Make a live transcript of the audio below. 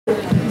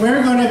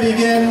we're going to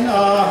begin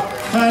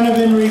kind of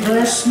in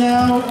reverse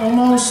now,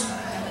 almost,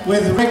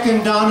 with Rick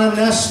and Donna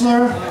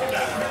Nestler.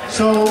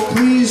 So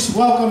please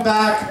welcome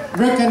back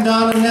Rick and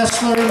Donna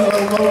Nestler, and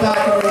we'll go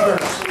back in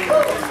reverse.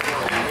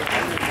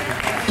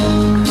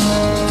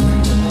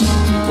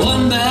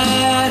 One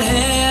bad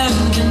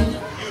hand.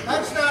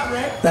 That's not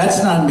Rick.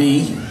 That's not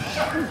me.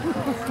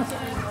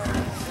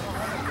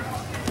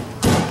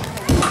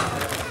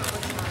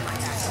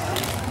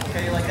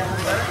 Okay, you like that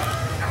one better?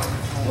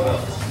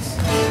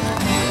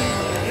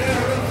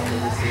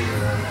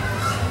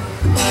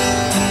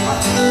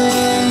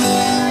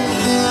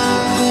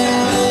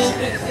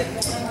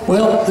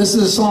 Well, this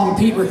is a song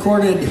Pete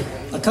recorded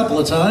a couple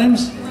of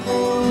times.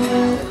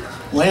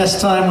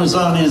 Last time was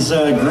on his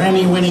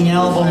Grammy-winning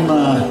album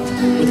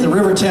with the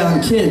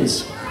Rivertown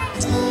Kids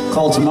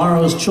called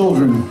Tomorrow's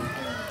Children.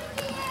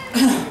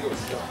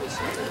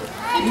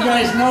 You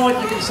guys know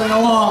it, you can sing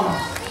along.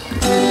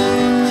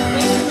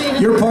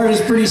 Your part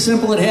is pretty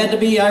simple, it had to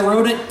be. I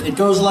wrote it. It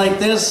goes like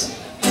this.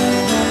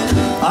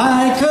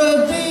 I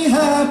could be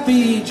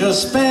happy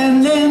just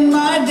spending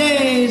my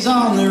days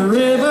on the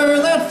river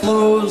that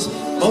flows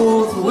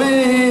both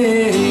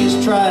ways.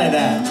 Try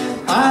that.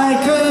 I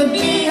could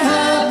be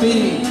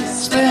happy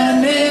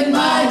spending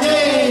my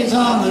days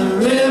on the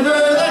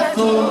river that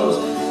flows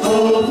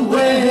both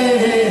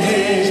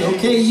ways.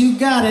 Okay, you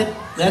got it.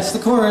 That's the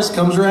chorus.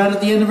 Comes around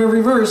at the end of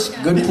every verse.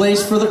 Good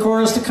place for the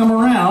chorus to come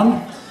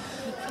around.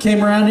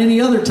 Came around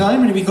any other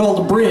time, it'd be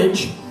called a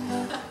bridge.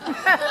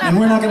 And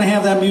we're not going to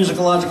have that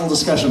musicological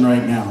discussion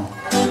right now.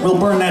 We'll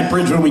burn that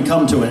bridge when we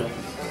come to it.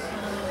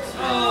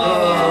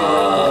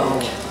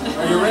 Are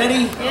you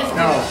ready? Yes.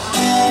 No.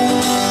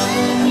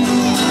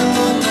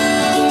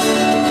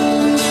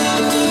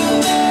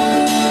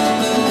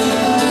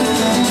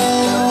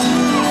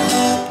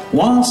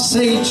 Once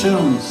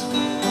sachems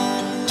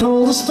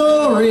told a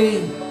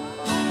story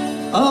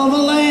of a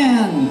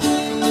land,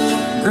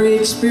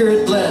 great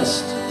spirit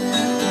blessed,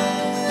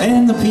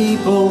 and the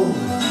people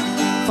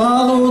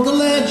followed the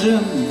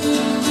legend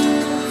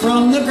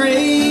from the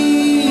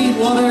great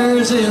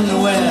waters in the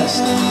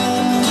west.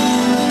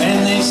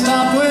 And they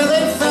stopped where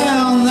they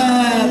found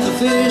that the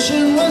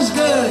fishing was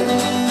good,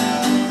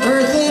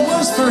 earth it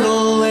was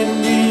fertile,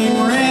 and game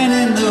ran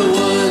in the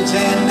woods.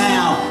 And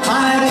now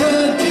I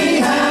could be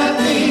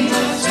happy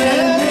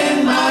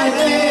spending my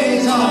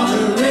days on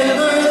the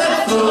river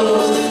that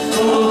flows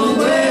both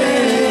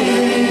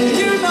ways.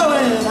 You know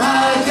it. I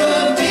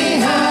could be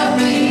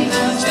happy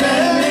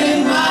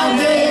spending my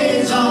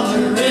days on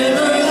the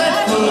river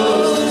that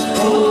flows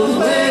both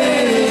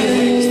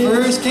ways.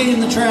 First came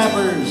the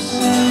trappers,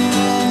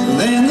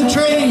 then the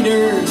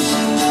traders,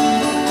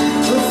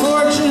 with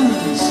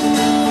fortunes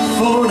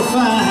for to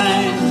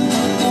find,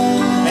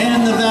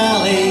 and the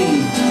valley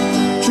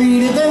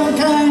treated them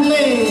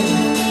kindly,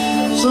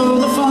 so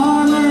the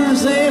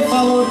farmers they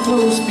followed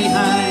close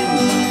behind.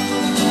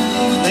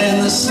 Then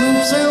the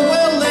sloop sailed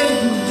well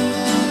laden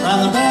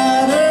round the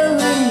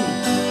battery,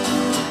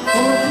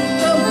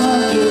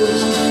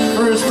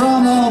 first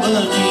from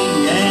Albany.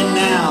 And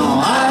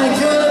now I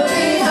could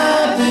be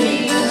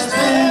happy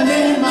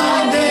spending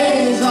my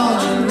days on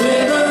the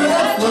river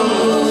that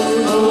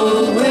flows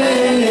both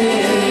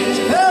ways.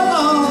 Come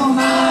on,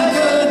 I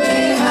could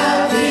be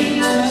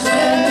happy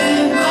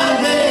spending my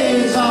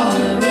days on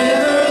the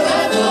river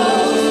that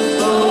flows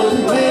both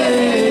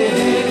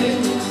ways.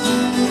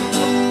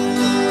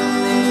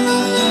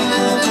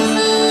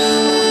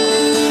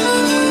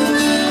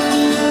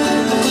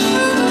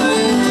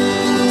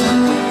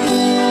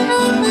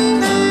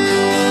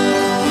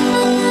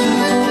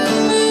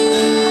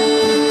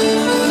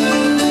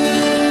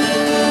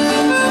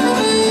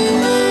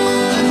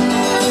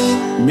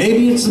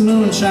 Maybe it's the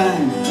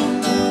moonshine,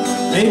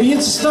 maybe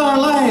it's the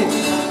starlight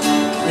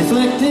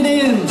reflected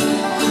in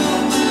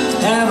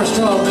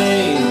Haverstraw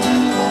Bay.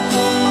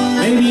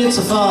 Maybe it's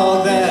a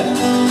fog that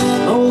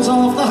rolls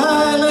off the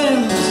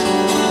highlands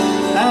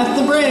at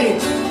the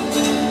break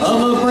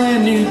of a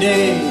brand new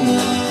day.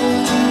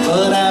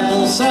 But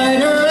apple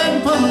cider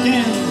and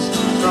pumpkins,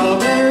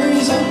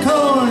 strawberries and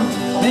corn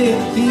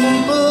make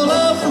people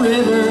of the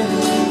river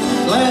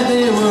glad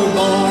they were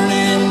born.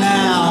 And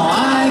now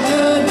I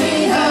could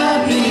be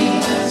happy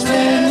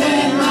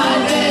spending my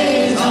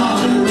days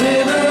on the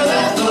river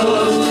that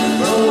flows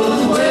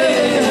both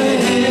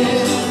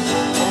ways.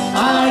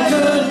 I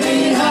could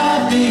be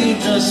happy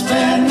just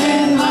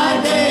spending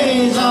my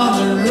days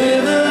on the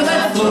river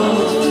that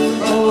flows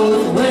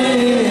both ways.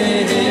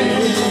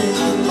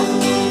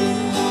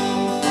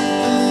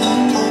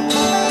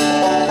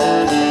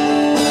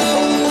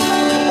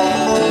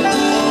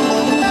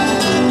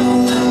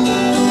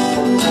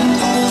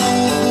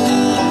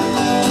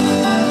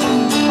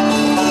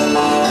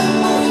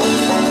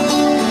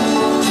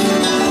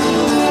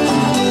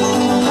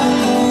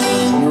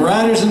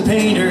 Writers and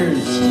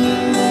painters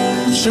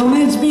have shown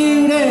its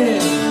beauty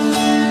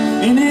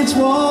in its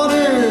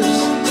waters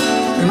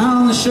and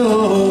on the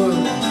shore,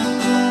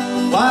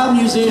 while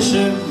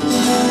musicians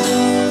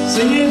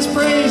sing its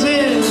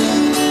praises,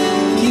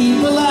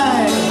 keep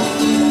alive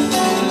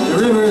the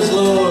river's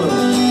lore.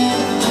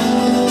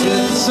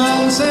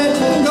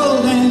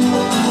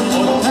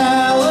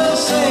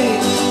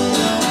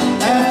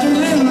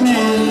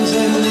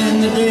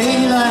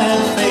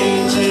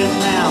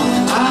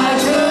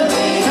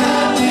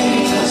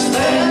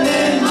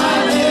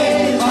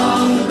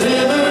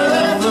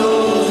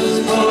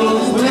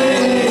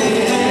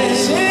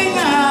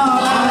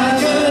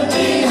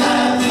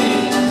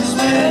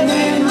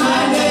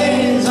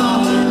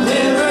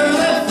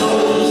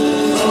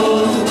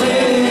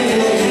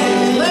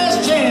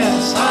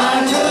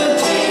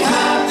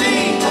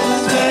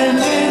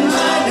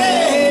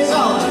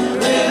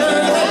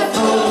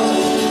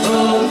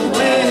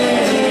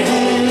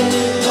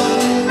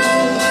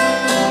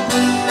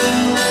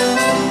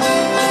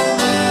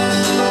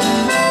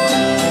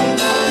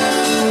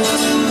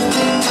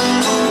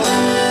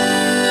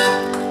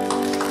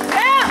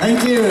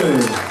 Thank you.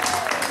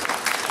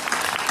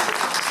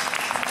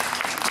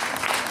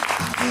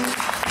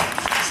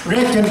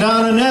 Rick and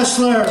Donna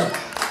Nestler.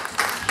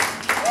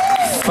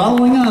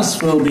 Following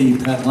us will be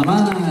Pat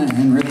Lamana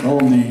and Rick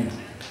Olney.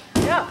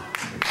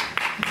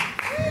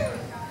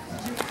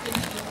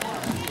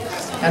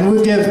 And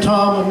we'll give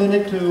Tom a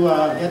minute to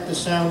get the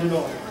sound in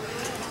order.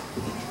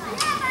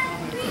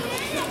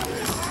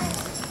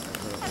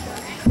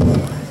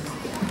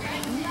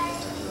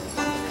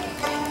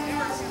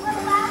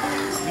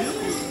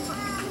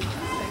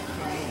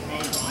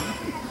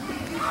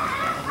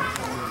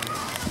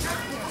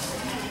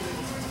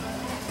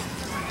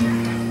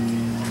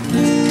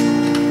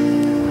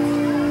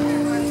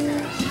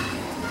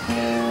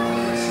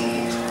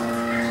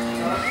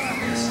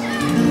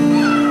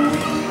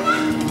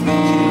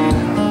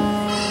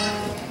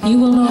 You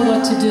will know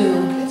what to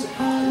do.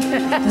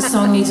 This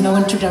song needs no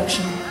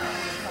introduction.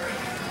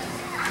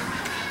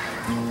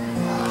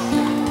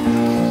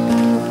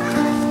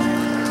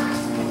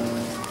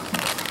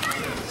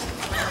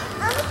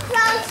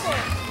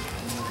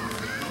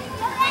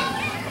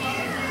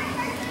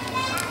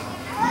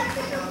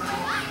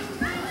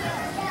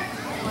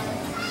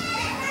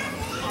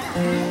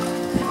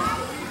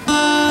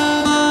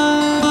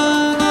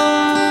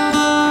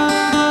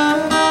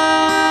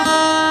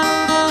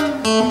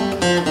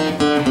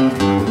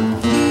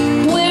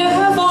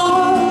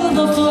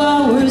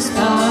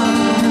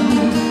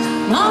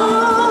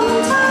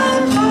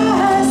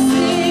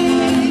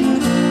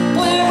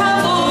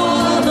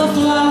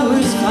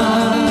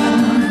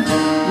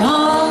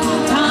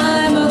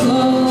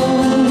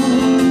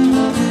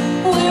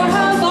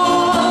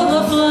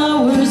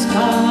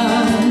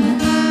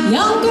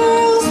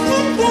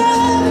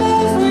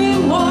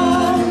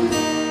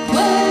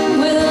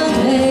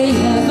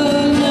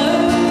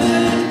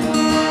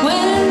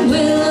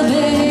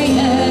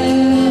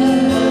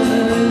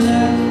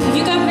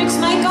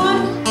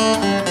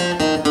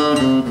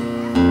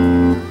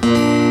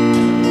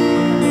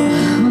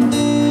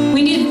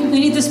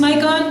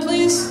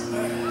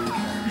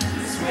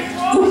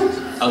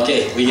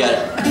 Okay, we got it.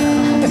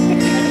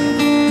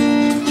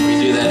 Should we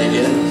do that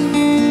again?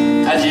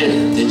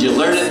 Did you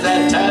learn it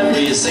that time? Will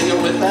you sing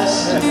it with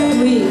us?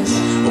 Please.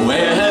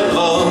 Where have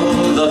all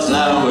the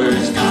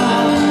flowers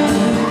gone?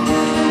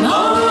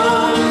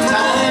 Long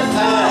time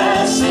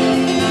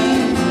passing.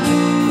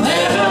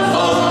 Where have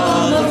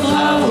all the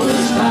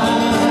flowers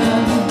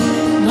gone?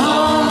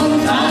 Long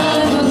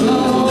time ago.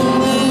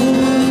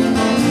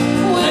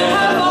 Where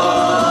have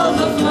all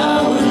the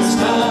flowers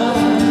gone?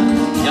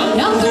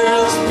 Young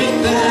girls pick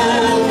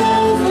them,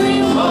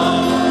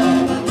 everyone.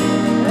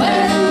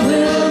 When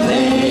will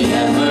they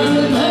ever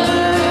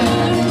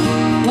learn?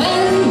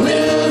 When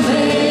will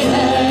they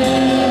ever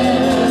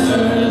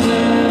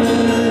learn?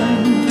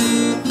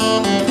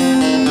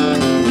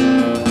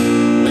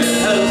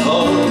 Where have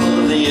all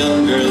the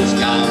young girls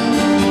gone?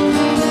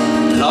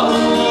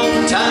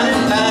 Long time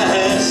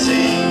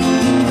passing.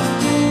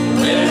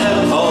 Where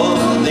have all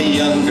the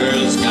young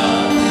girls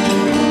gone?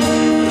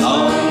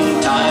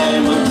 Long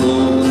time ago.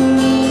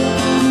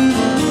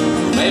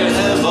 Where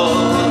have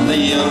all the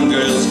young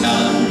girls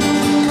gone?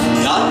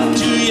 Gone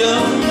to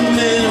young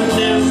men,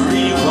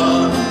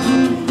 everyone.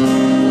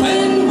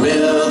 When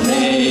will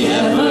they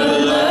ever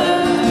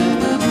learn?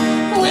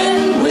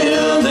 When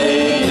will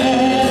they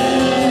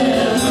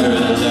ever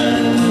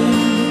learn?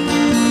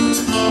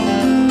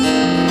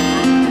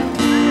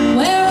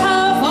 Where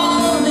have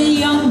all the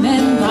young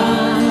men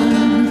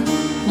gone?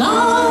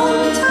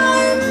 Long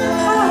time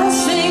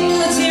passing.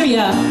 Let's hear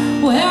ya.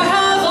 Where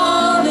have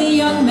all the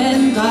young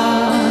men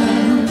gone?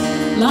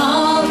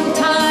 Long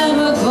time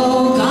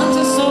ago, gone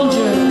to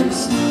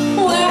soldiers.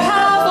 Where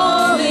have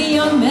all the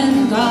young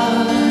men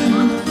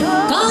gone?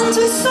 Gone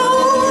to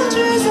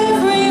soldiers,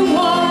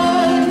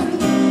 everyone.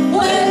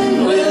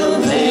 When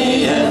will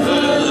they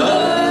ever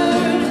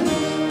learn?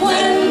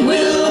 When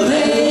will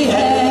they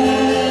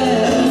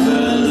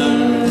ever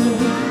learn?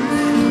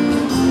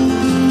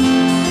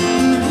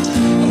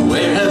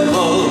 Where have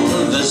all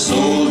the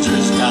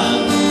soldiers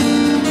gone?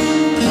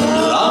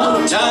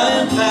 Long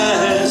time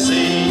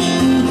passing.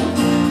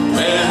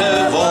 Where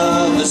have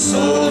all the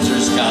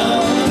soldiers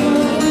gone?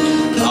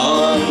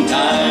 Long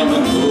time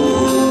ago.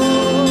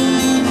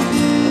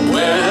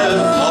 Where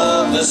have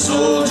all the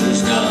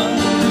soldiers gone?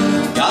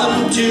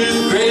 Gone to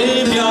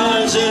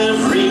graveyards,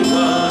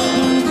 everyone.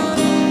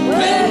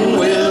 When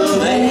will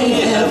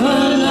they ever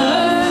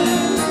learn?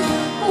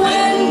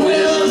 When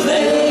will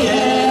they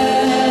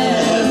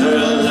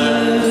ever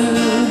learn?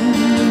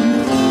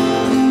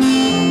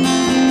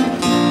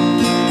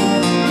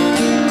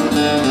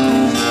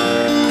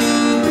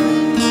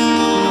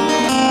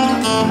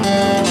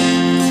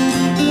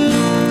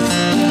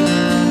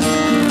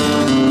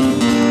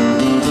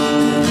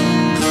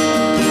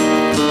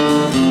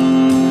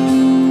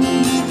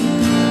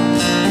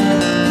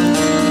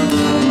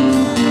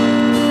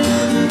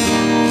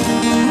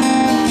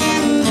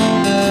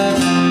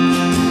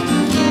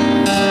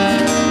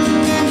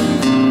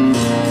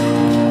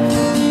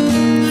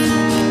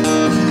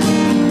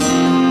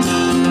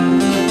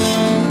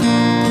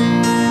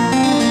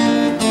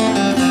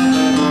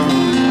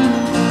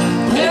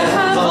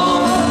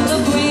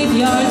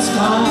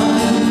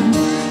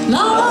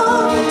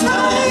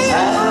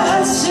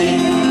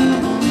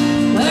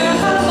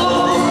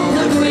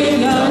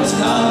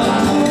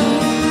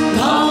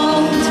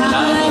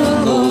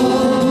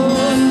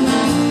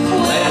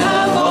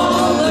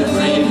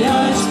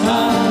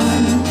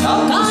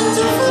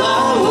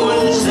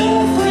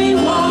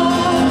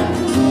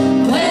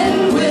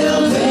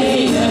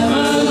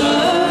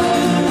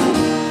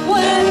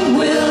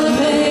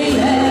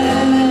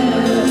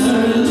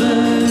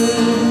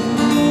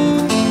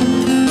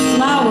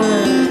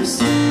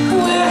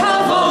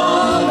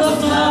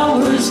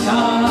 flowers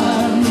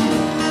gone?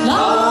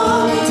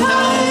 Long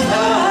time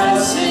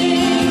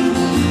passing,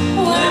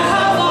 where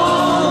have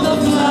all the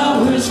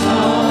flowers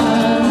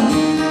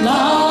gone?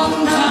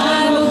 Long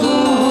time ago,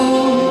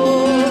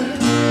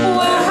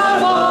 where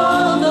have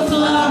all the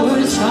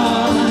flowers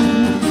gone?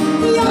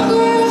 Young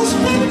girls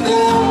pick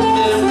them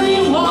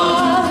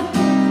everyone.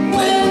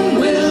 When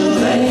will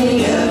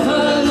they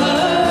ever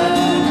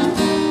learn?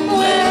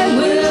 When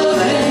will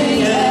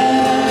they ever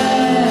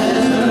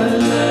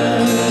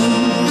learn?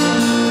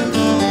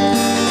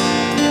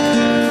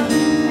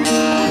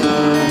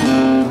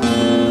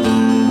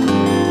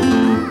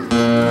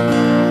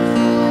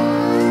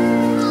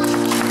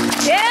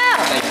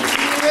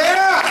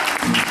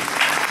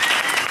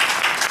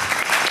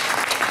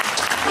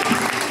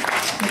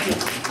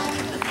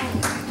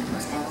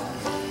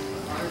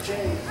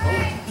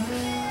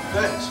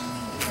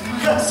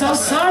 So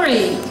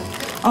sorry.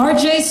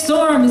 RJ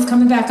Storm is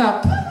coming back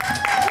up.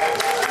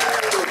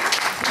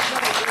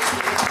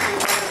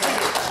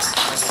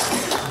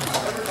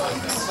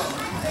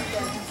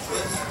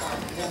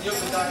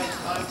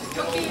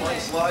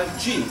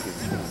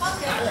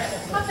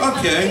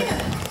 Okay.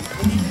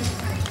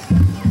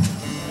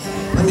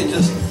 Let me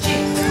just...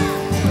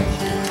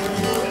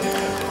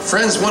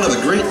 Friends, one of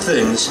the great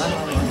things,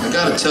 I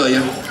gotta tell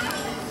you,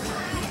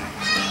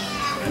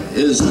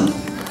 is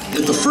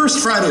at the first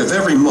Friday of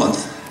every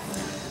month,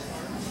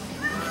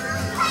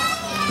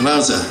 when I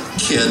was a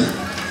kid,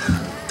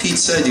 Pete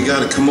said you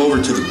gotta come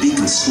over to the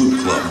Beacon Sloop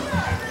Club.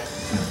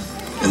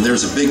 And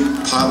there's a big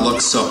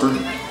potluck supper.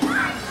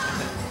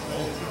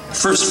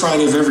 First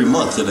Friday of every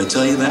month, did I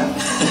tell you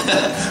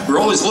that? We're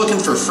always looking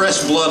for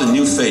fresh blood and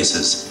new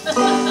faces.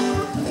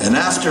 And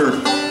after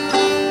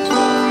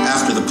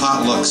the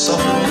potluck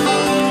supper,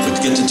 we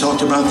get to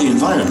talk about the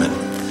environment.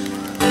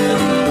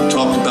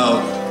 Talk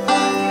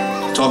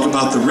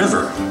about the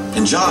river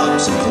and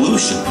jobs and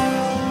pollution.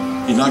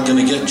 You're not going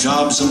to get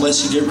jobs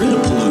unless you get rid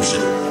of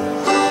pollution.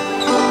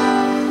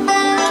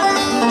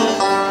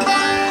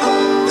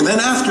 And then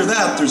after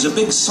that, there's a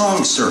big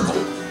song circle,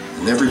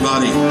 and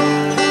everybody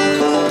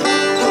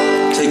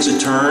takes a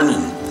turn,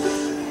 and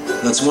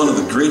that's one of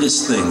the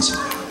greatest things.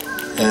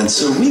 And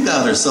so we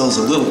got ourselves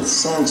a little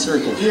song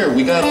circle here.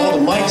 We got all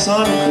the mics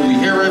on. Can we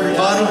hear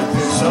everybody?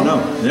 So,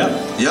 no.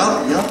 Yep.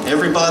 Yep.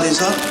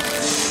 Everybody's up.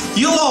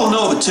 You'll all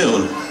know the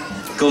tune.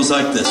 It goes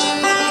like this.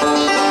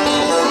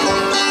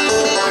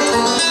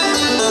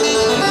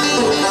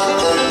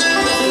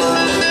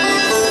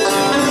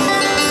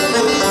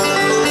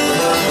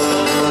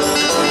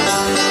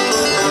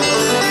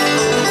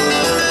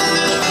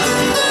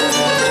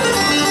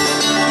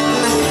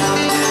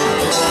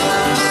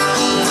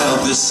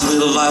 This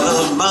little light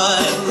of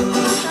mine,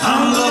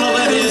 I'm gonna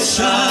let it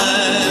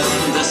shine.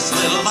 This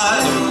little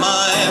light of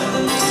mine,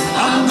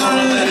 I'm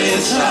gonna let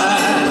it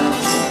shine.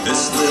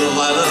 This little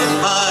light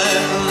of mine,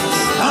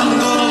 I'm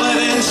gonna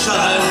let it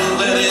shine.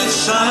 Let it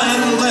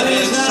shine, let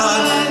it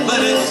shine,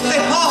 let it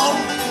stay home.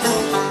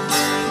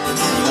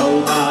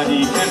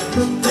 Nobody can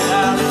put it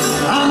out.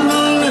 I'm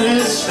gonna let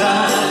it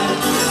shine.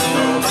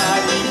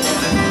 Nobody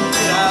can put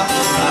it out.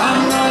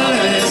 I'm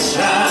gonna let it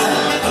shine.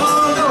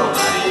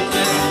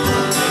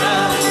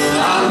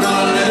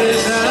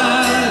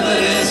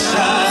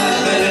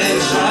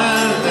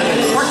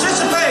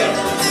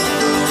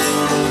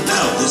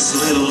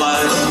 Little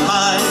light of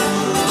mine,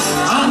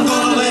 I'm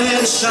gonna let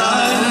it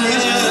shine.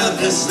 Yeah,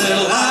 this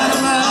little light of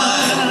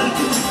mine,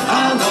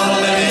 I'm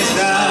gonna let it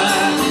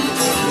shine.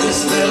 This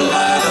little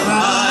light of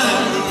mine,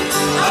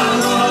 I'm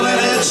gonna let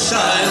it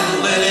shine.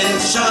 Let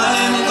it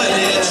shine, let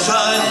it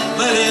shine,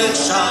 let it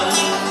shine.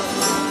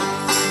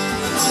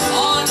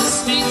 On the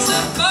streets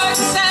of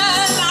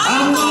Ferguson,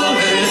 I'm gonna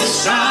let it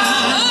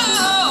shine.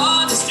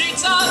 Oh, on the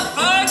streets of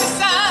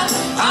Ferguson,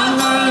 I'm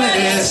gonna let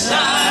it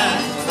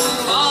shine.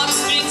 on the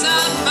streets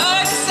of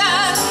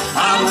Ferguson,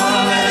 I'm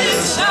gonna let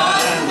it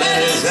shine,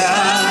 let it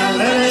shine,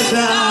 let it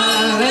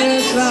shine, let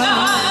it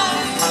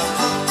shine.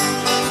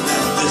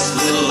 This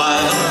little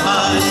light of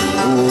mine,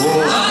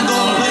 I'm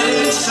gonna let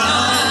it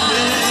shine.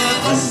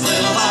 Yeah, this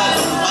little light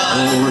of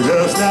mine,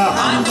 just now,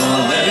 I'm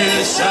gonna let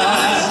it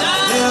shine.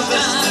 Yeah,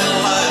 this little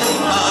light of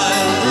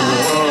mine,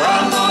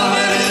 I'm gonna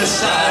let it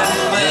shine,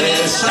 let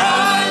it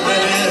shine,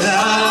 let it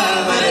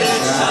shine, let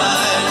it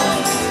shine.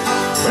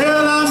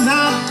 Well, I'm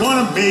not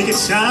gonna make it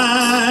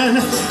shine,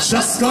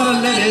 just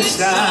gonna let it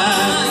shine.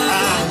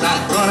 I'm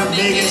not gonna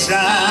make it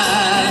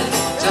shine,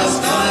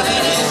 just gonna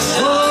let it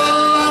shine. Oh,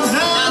 I'm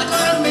not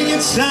gonna make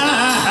it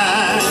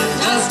shine,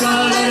 just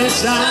gonna let it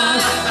shine.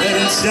 Let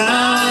it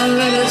shine,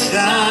 let it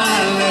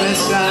shine, let it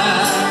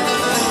shine.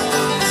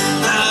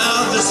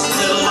 Now this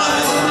little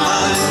light of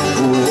mine,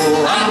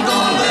 oh, I'm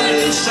gonna let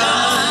it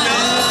shine.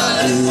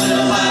 Yeah, this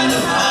little light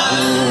of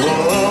mine,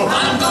 oh,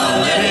 I'm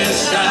gonna let it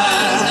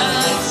shine.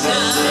 This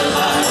little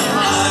light of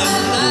mine,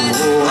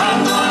 oh, I'm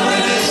gonna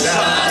let it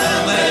shine.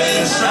 Let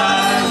it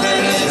shine, let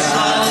it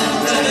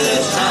shine, let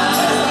it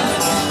shine.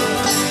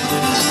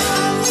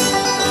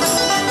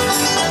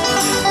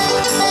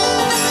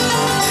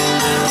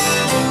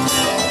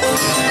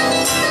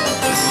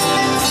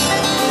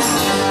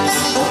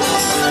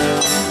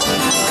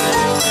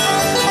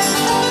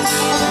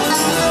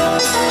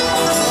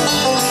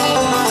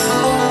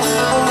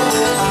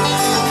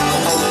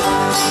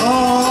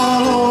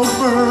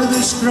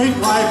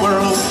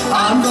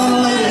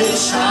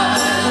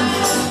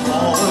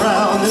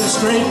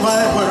 great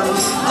wide world.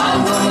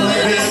 I'm gonna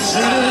let it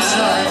shine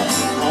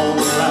all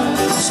around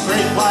this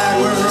great wide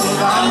world.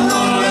 I'm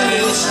gonna let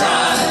it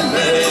shine,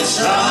 let it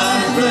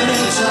shine, let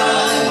it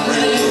shine,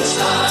 let it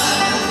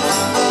shine.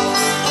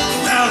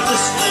 Now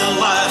this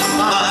little light of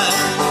mine,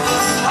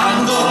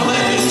 I'm gonna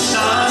let it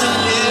shine.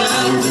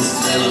 Yeah, this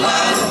little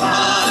light of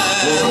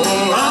mine,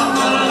 oh, I'm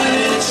gonna let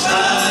it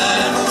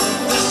shine.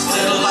 This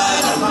little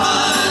light of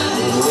mine,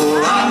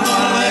 oh, I'm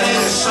gonna let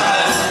it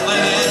shine,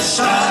 let it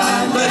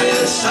shine, let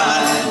it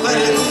shine,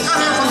 let it shine. Got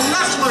here from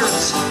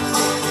Nestlers.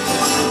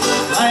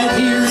 Right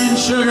here in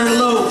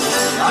SugarLoaf,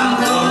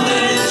 I'm gonna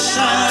let it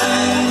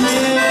shine.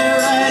 yeah,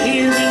 right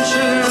here in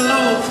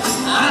SugarLoaf,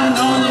 I'm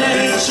gonna let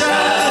it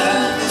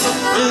shine.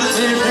 Right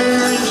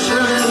here in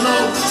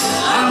SugarLoaf,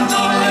 I'm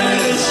gonna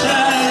let it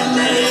shine,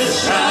 let it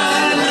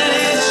shine, let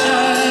it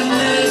shine,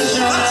 let it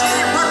shine. Let's hear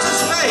you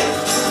participate.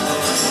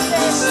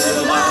 This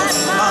little light of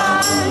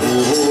mine,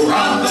 oh,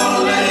 I'm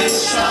gonna let it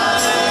shine.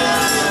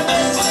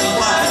 This little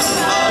light of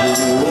mine,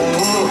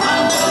 oh,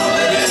 I'm gonna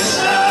let it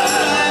shine.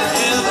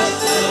 Yeah, this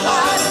little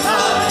light of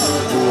mine,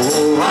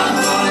 oh, I'm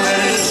gonna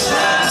let it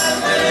shine,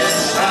 let it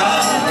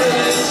shine, let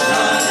it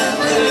shine,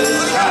 let it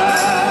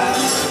shine.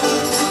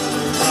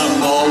 From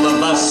all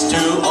of us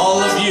to all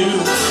of you,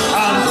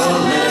 I'm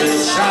gonna let it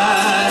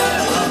shine.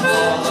 From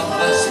all of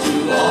us to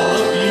all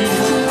of you,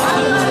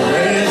 I'm gonna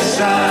let it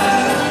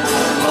shine.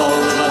 All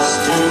of us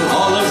to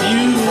all of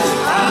you,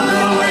 I'm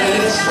gonna let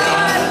it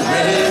shine,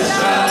 let it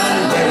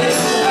shine, let it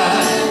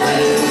shine,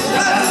 let it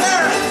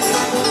shine.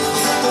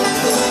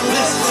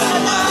 This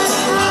little light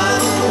of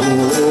mine, oh,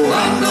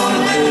 I'm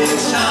gonna let it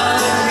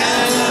shine.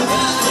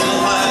 This little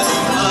light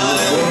of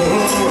mine,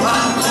 oh,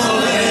 I'm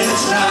gonna let it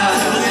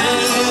shine.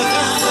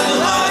 This little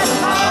light of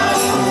mine,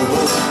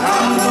 oh,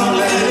 I'm gonna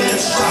let it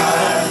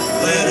shine.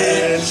 Let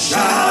it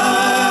shine.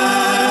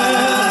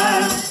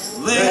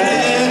 Let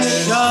it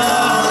shine.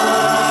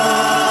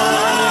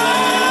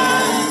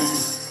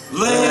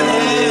 Let it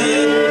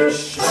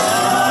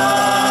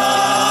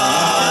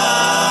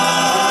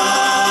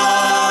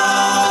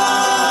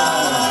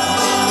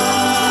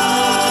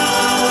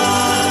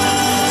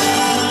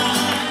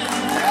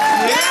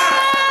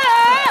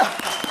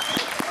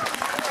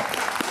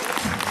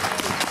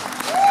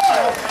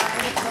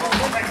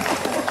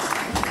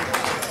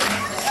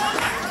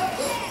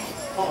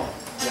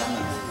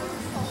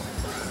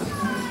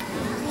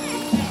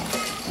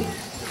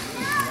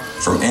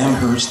From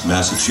Amherst,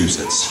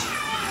 Massachusetts,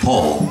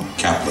 Paul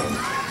Kaplan.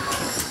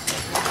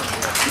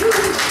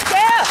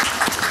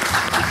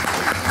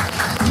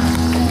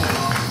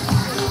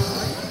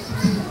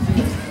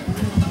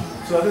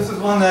 So this is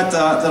one that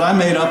I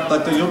made up,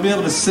 but you'll be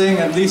able to sing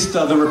at least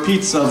the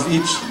repeats of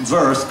each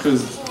verse,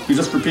 because you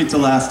just repeat the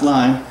last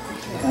line.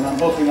 And I'm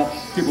hoping that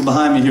people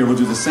behind me here will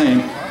do the same.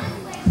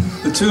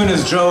 The tune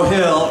is Joe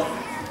Hill,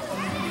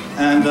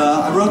 and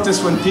I wrote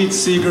this when Pete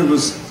Seeger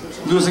was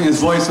losing his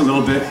voice a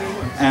little bit,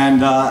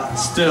 and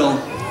still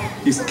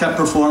he's kept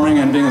performing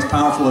and being as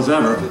powerful as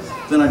ever.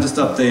 Then I just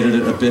updated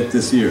it a bit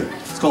this year.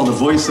 It's called The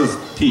Voice of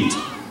Pete.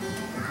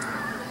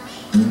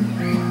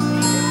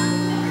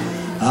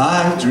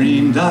 I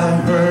dreamed I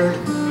heard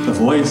the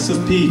voice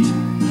of Pete,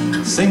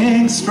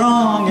 singing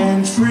strong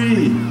and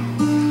free.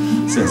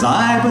 Says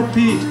I, but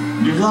Pete,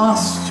 you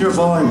lost your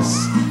voice.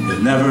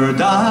 It never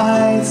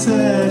died,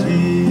 said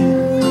he.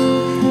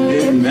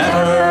 It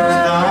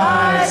never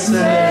died,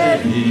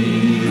 said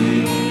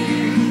he.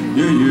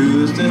 You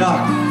used it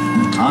up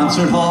at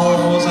concert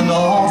halls and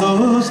all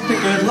those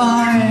picket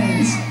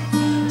lines.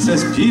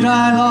 Says Pete,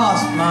 I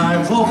lost my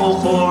vocal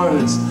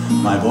cords.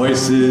 My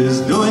voice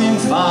is doing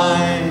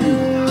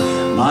fine.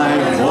 My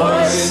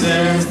voice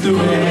is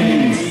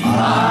doing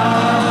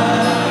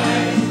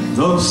fine.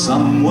 Though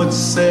some would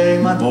say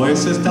my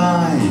voice has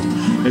died,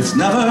 it's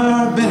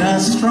never been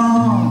as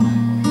strong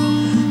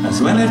as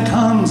when it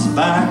comes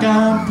back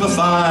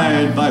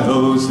amplified by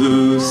those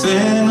who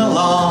sing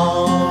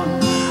along.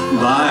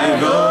 By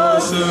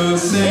those who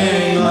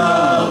sing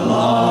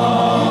along.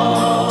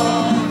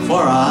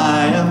 For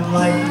I am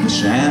like the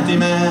shanty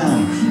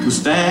man who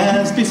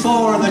stands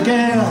before the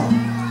gale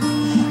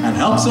and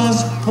helps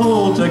us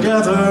pull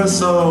together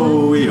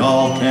so we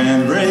all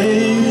can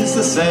raise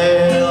the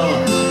sail.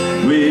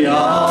 We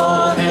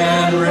all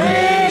can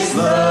raise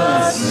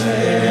the sail.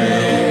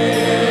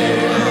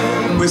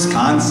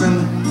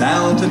 Wisconsin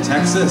down to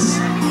Texas,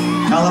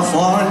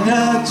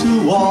 California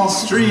to Wall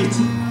Street.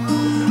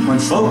 When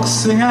folks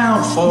sing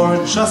out for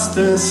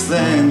justice,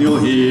 then you'll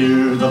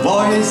hear the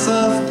voice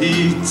of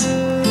Pete.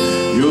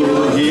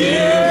 You'll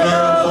hear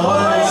the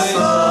voice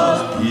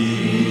of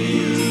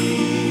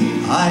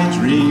Pete. I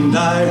dreamed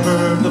I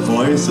heard the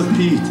voice of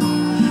Pete,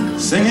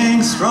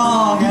 singing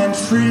strong and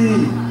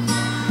free.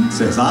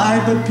 Says I,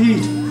 but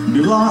Pete,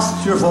 you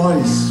lost your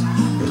voice.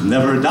 It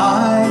never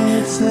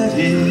died, said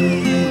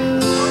he.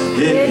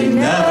 It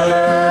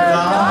never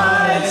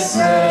died,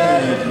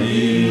 said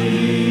he.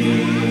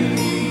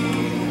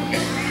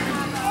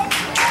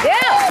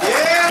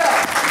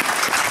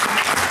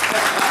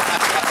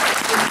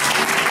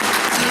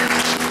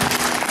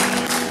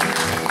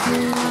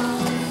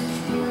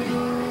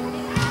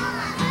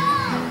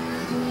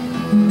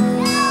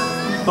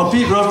 Well,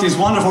 Pete wrote these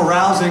wonderful,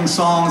 rousing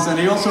songs, and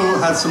he also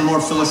had some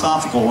more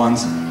philosophical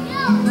ones.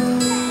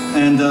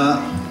 And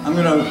I'm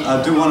going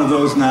to do one of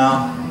those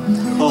now,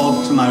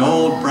 called To My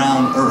Old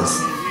Brown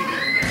Earth.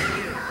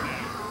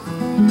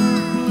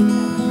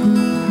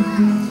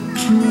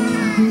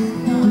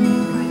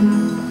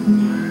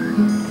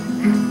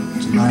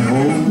 To my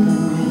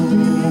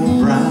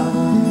old brown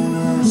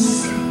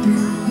earth,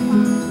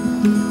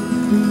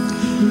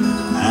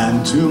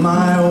 and to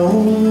my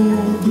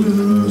old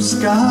blue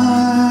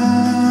sky,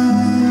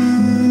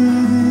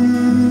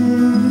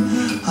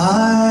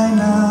 I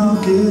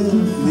now give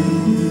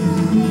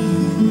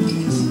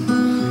these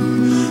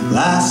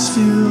last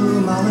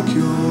few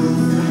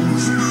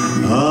molecules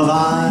of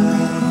I.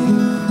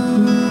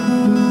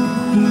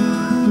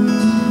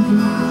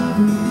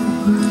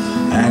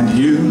 And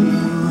you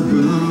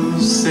who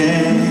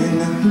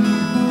sing,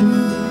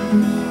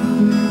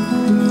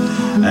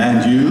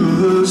 and you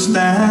who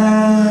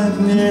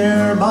stand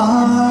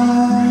nearby,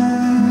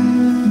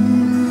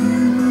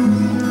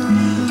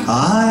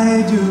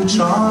 I do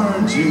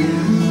charge you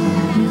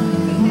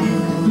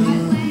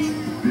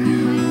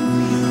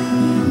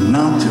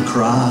not to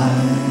cry.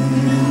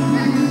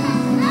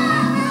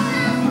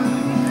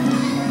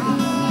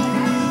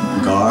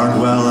 Guard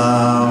well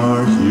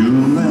our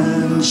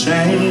human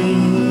chain,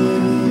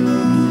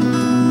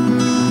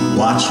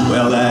 watch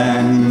well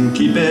and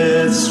keep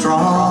it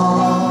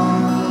strong,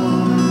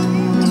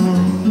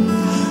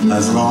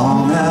 as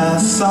long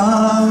as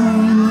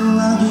sun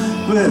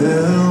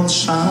will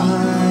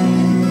shine.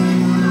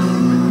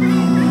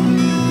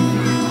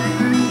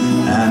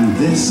 And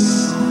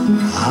this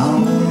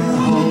our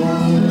home,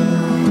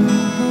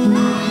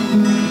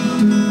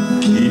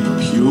 keep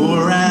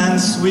pure and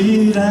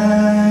sweet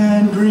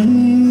and green,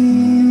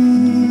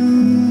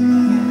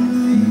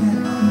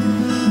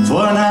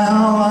 for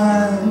now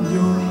I'm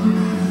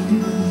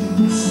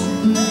yours,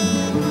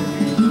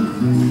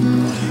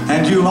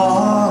 and you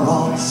are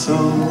also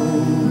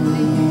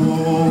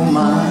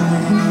mine.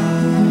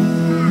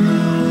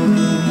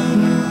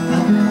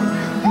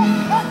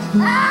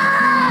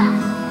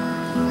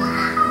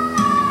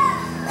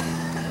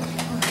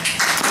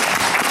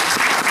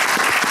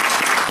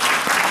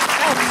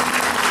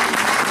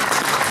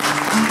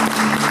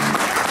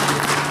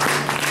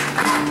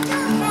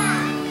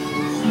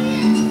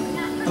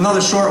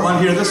 Another short one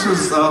here. This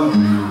was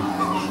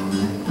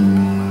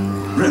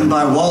written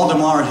by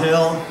Waldemar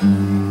Hill.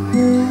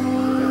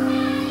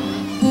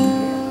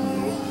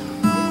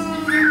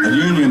 A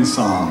Union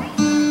song.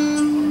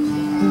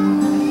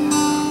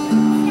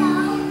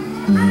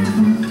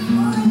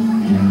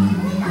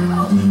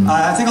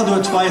 I think I'll do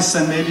it twice,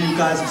 and maybe you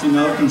guys, if you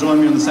know, can join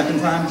me on the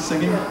second time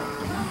singing.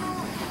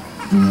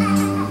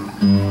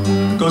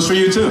 Goes for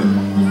you too.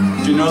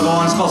 If you know the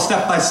one, it's called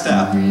Step by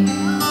Step.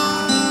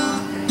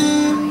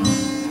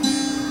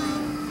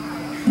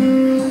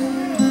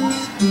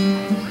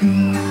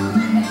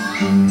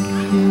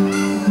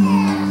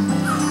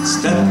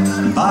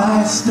 Step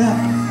by step,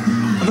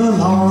 the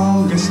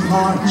longest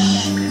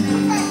march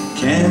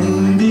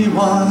can be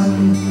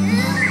won,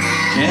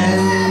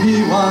 can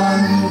be won.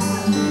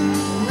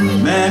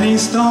 Many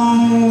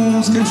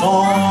stones can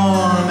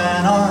form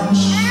an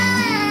arch,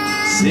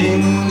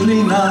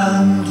 singly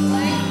none,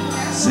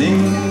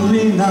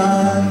 singly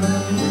none.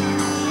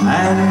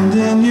 And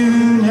in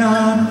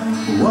union,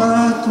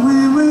 what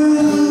we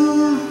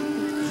will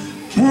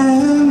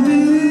can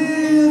be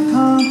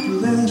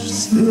accomplished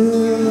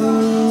still.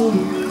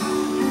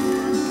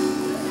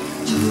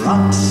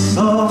 Drops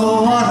of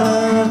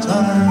water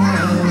turn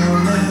in a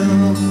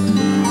mill,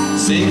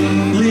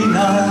 singly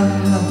none,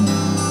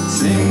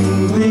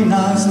 singly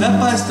none. Step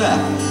by step,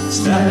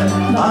 step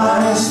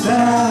by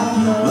step,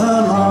 the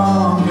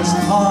longest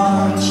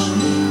march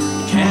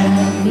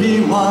can be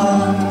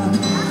won,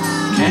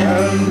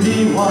 can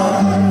be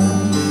won.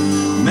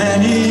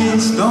 Many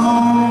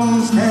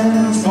stones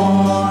can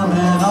form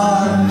an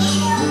arch,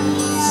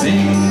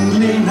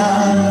 singly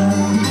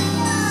none,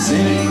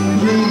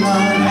 singly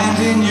none.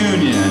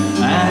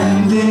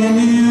 And in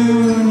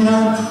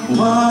union,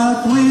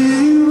 what we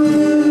will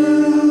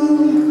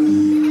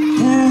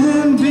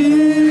can be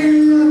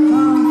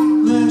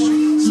accomplished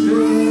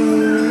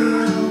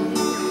still.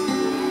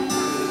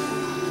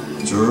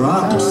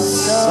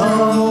 Drops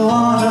of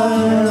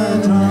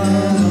water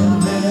turn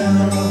the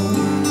mill,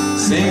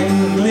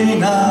 singly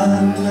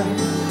none,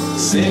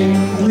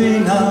 singly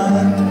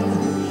none,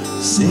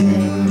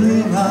 singly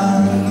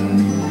none,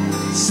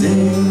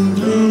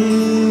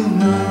 singly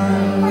none.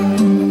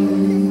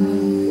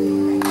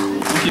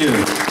 Thank you.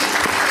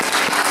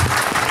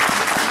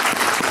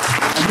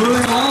 And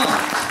moving along.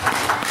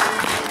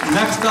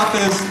 Next up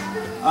is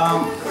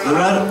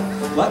Loretta,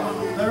 what?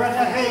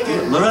 Loretta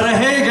Hagen. Loretta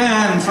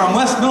Hagen from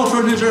West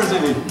Milford, New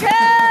Jersey.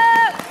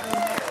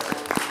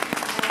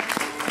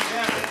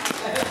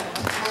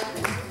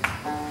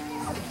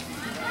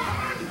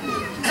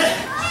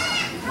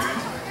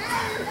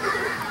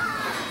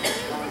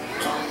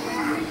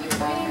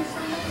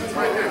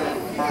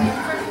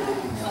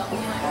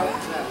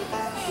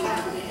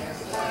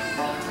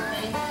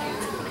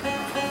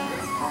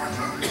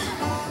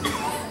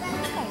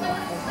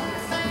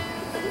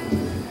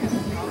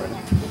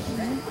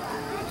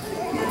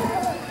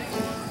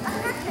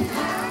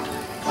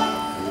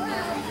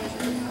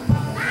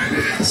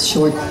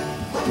 short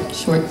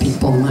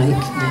people mic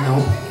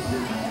now.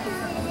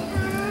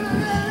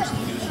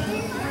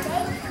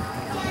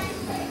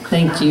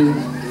 Thank you.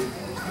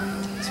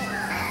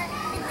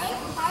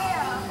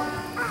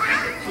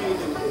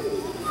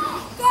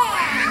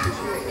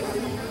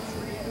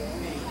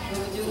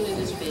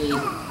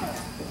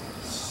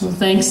 Well,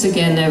 thanks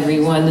again,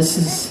 everyone. This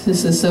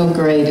is so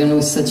great, and it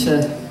was such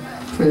a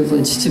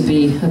privilege to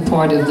be a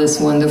part of this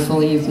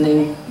wonderful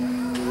evening.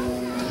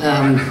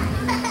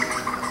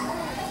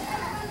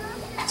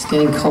 It's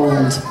getting cold.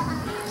 It's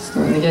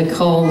starting to get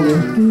cold.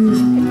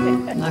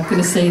 I'm not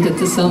going to say that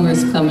the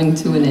summer's coming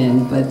to an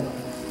end, but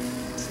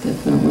it's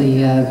definitely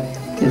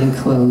getting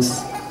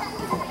close.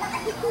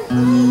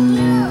 Don't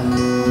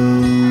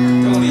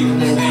even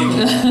think.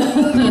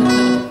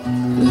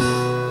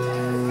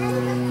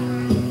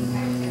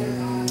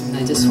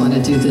 I just want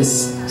to do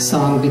this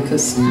song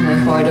because my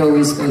heart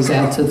always goes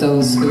out to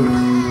those who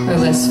are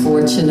less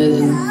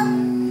fortunate and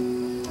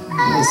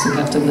those who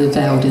have to live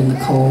out in the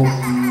cold.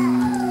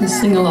 Just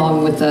sing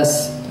along with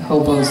us,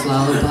 Hobo's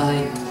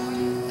Lullaby.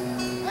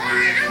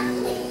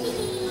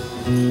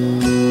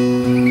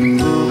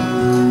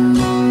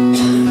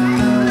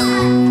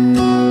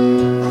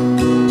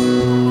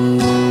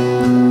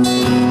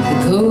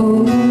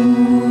 Go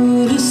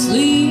to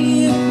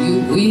sleep,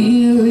 you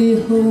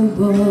weary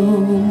hobo.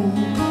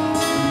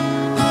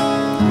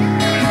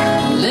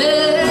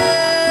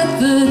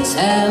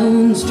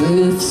 Towns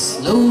drift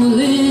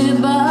slowly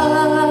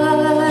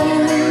by.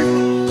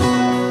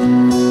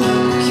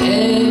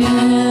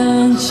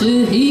 Can't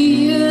you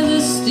hear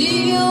the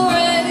steel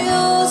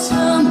rails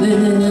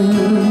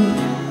humming?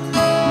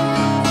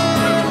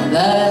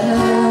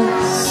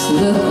 That's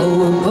the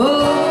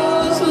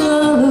hobo's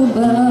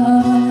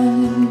lullaby.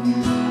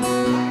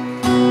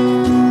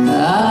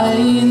 I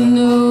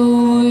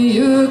know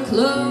your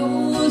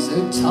clothes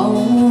are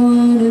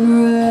torn and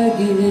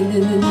ragged,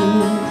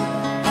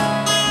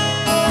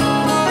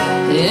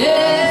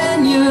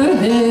 and your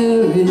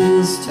hair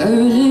is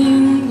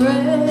turning gray.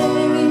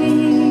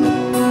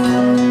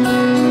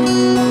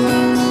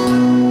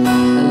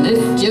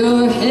 Lift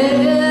your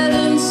head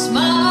and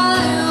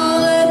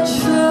smile at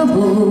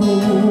trouble.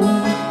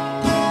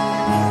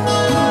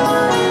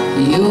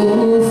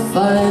 You'll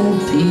find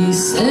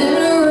peace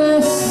and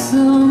rest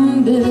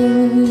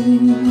someday.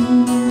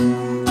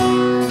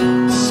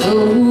 So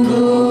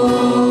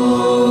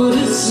go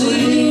to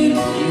sleep,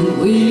 you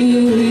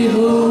weary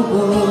hobo.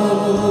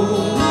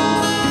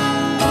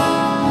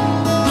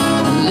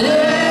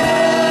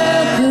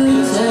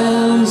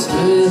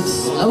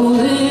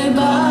 Slowly by.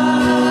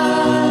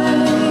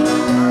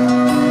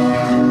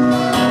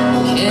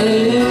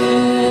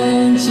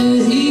 Can't you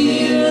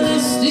hear the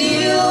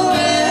steel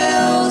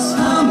rails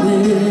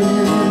humming?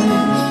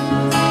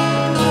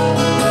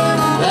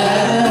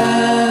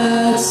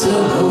 That's a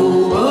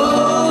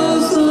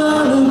hobo's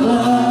lullaby.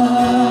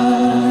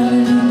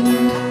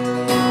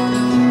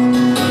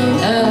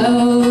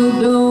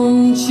 Now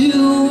don't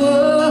you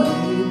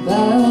worry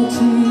about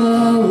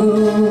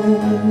tomorrow.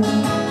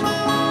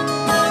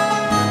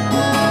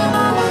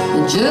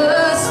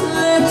 Just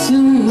let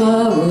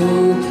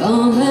tomorrow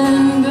come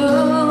and go.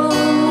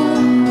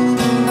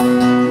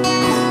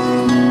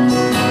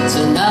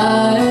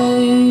 Tonight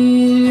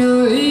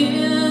you're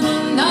in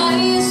a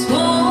nice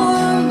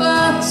warm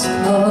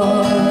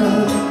boxcar,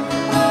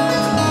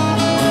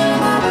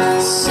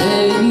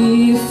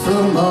 safe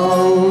from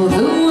all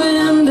the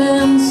wind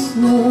and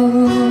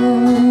snow.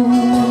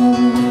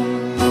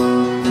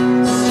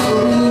 So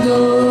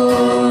go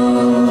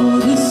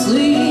to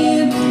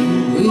sleep,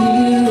 you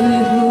weary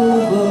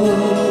hobo.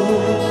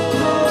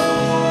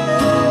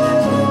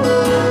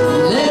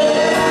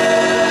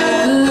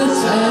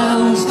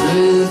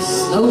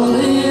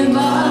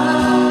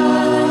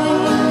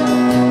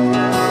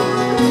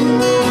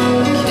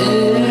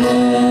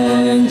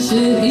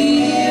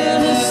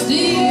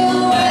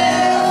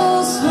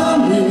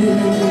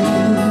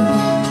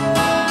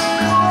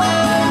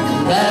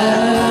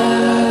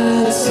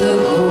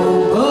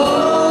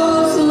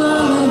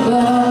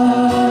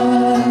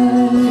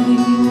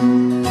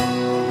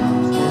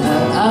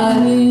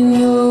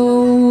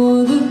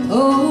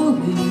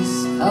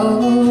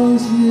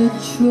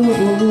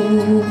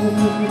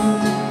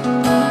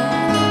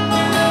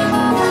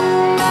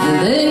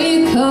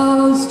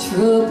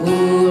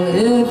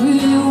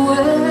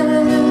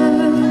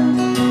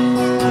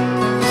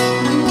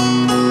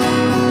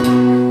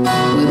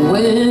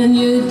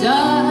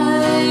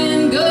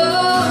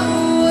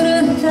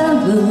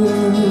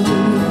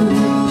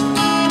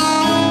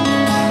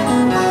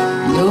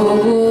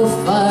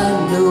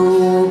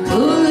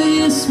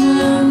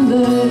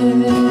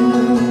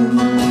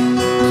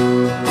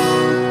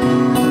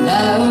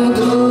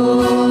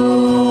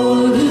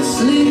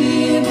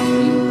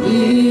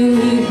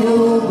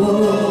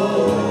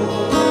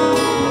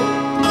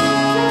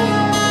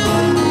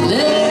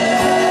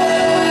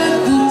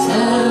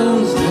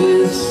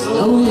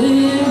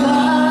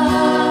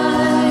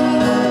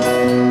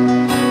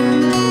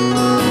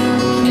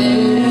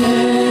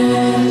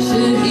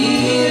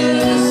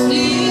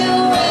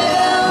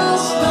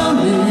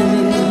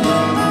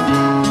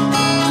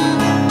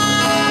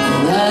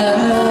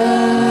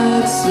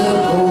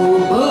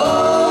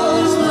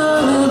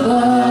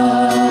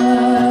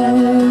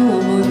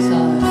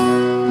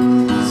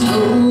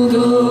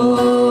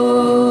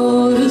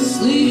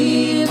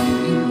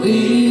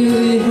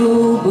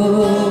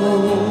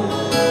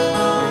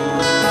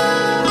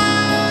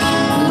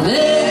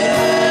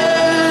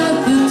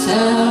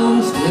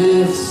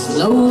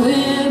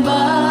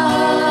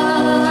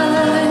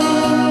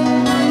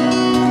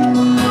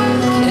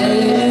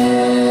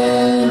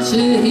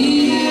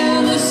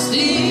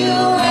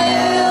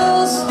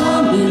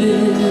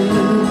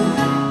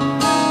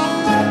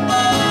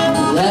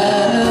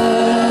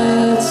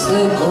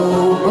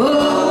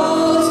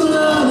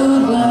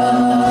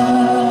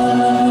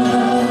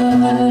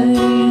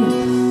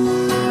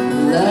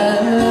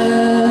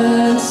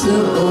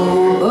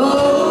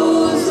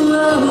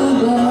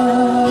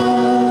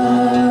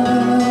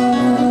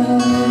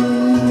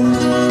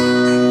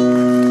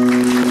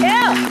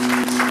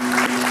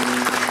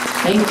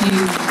 Thank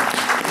you.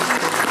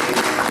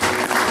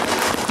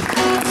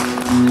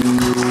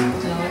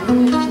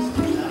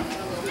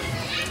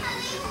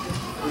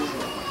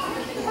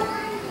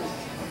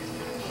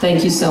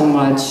 Thank you so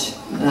much.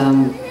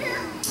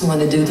 I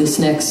want to do this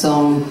next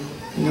song.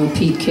 I know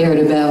Pete cared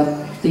about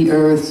the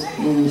earth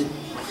and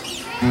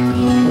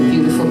a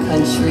beautiful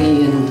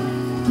country, and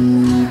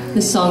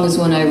this song is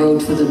one I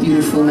wrote for the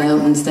beautiful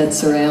mountains that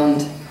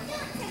surround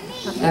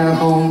our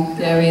home.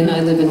 Barry and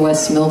I live in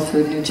West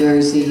Milford, New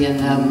Jersey, and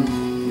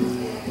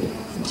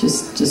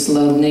just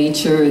love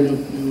nature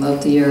and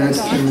love the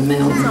earth and the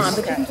mountains.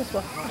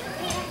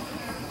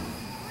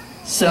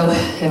 So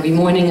every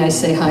morning I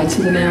say hi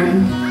to the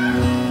mountain.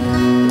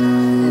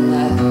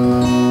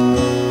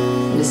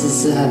 This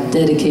is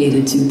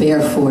dedicated to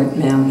Bearfort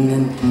Mountain,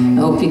 and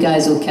I hope you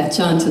guys will catch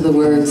on to the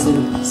words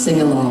and sing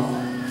along.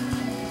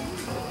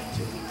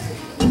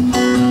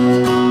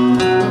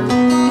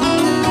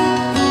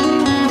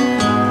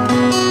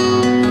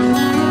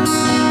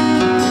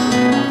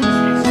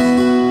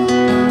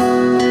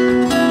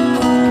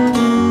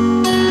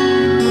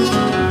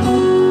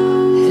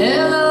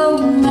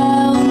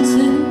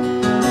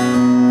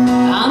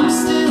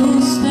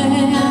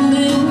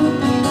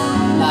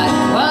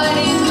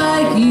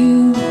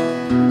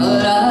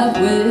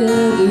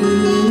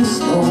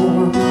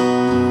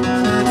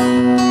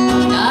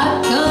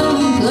 Come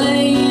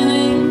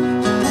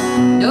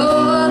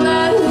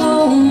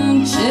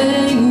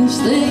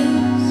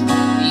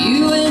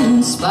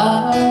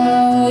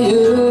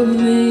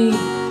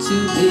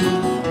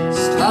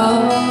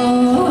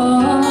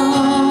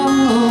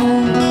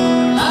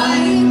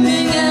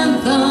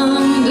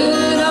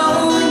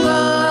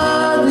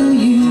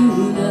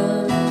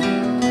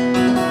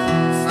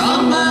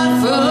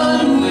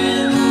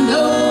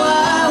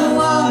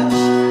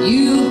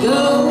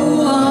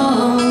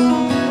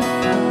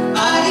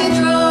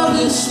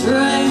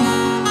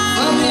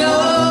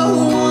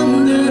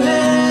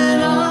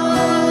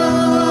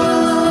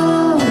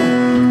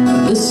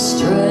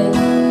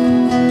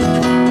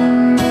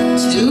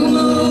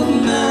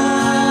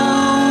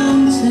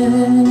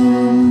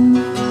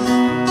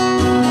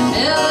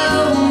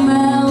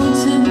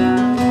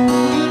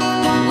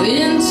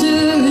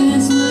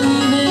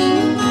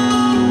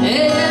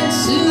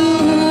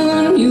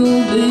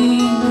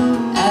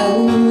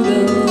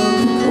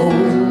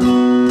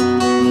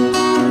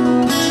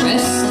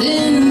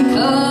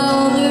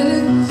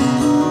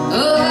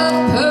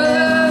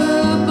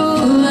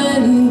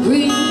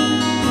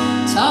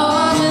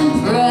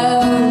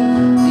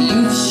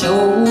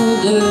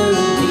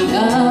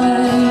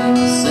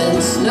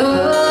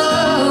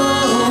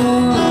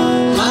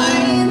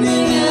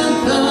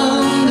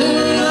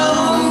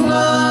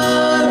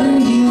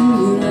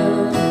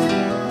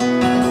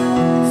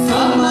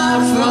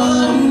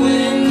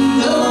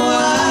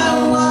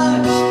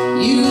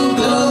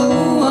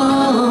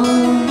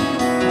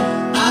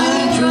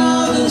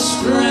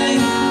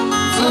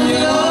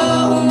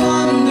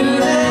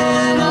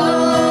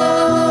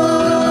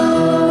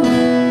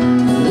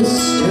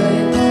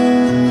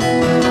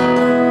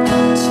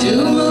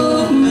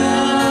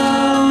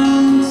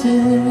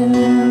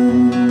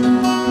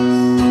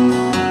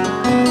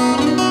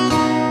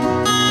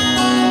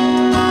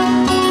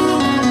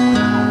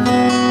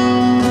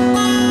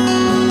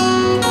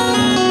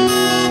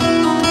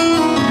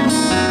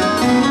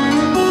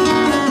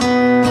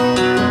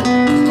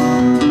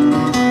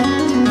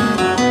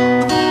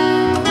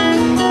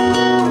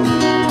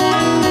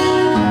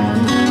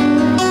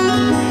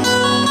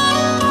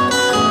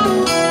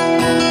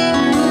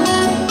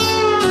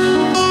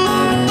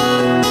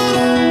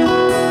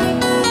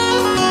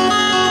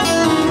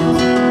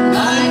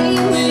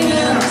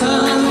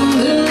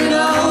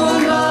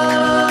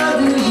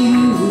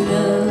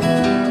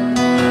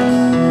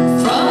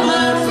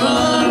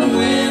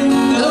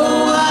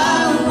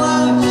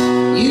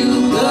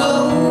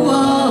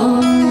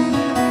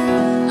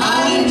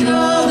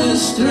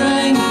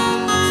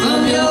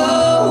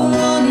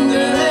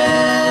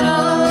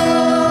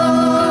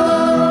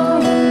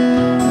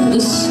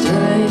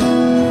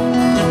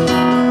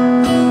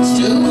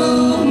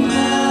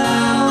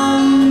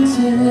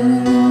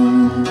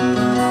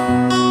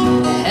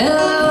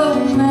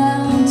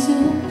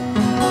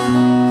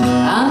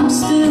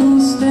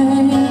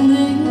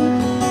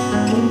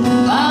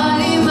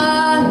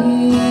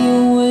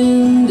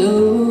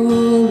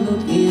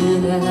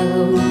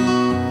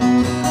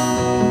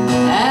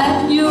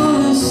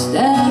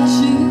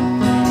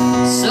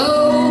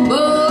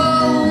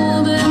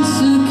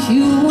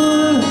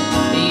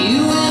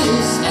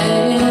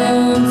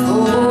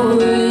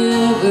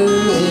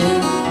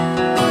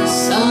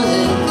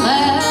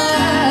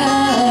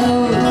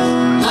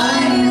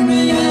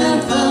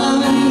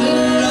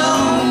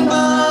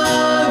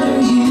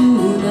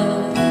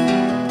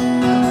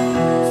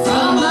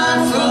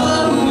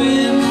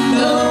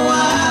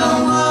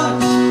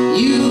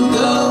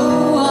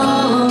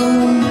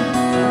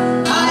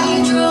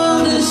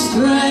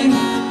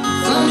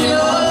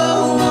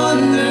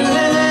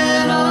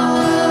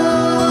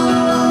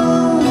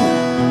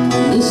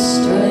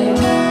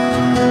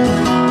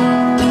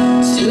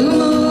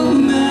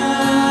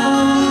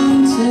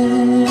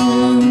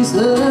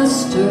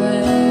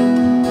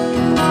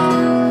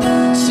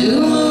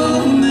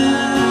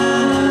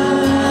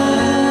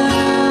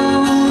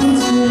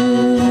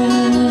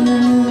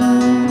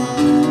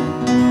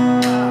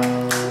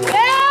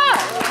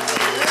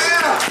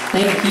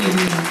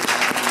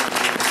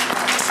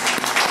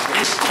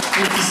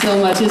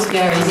much as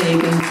Gary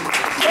Hagen.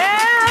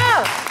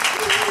 Yeah!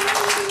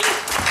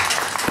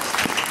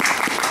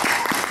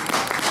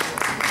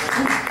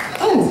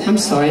 Oh, I'm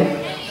sorry.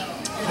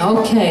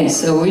 Okay,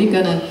 so we're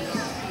going to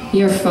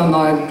hear from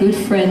our good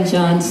friend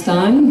Jon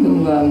Stein,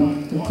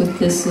 who put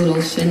this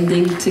little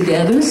shindig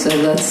together. So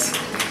let's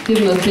give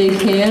him a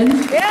big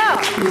hand.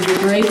 Yeah! He's a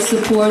great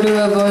supporter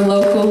of our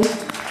local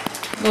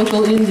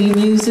indie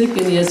music,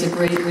 and he has a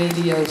great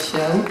radio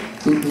show,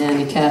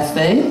 Hootenanny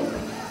Cafe.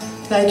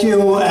 Thank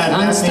you, and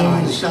Jon that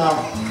Stein. means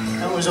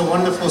that was a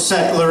wonderful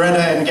set,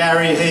 Loretta and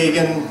Gary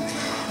Hagen.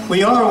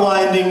 We are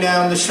winding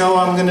down the show.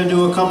 I'm going to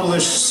do a couple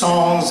of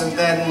songs, and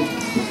then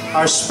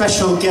our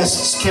special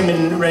guests, Kim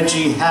and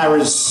Reggie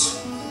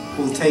Harris,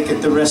 will take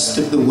it the rest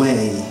of the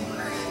way.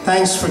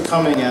 Thanks for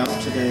coming out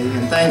today,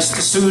 and thanks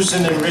to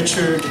Susan and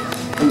Richard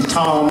and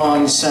Tom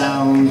on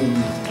sound.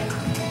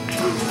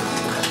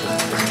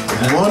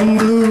 And one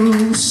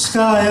blue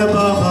sky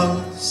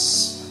above us,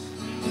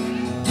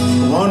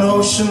 one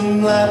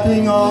ocean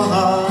lapping on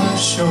our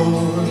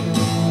shore.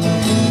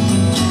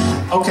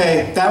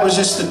 Okay, that was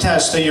just a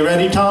test. Are you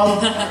ready, Tom?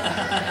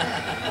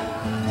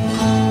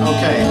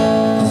 Okay.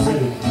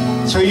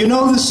 So you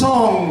know the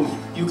song.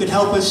 You could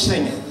help us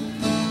sing it.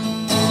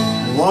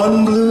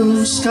 One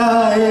blue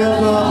sky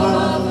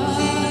above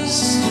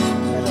us,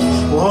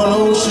 one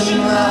ocean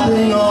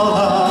lapping on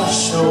our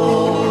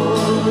shore,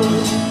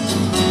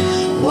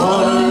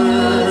 one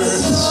earth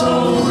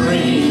so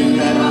green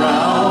and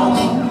round,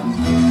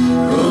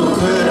 who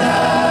could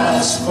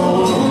ask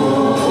for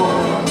more?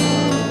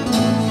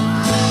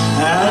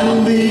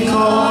 And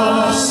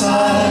because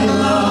I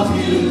love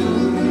you,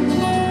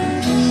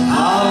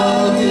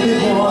 I'll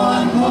give it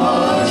one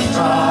more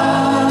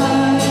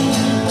try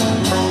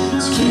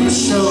to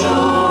show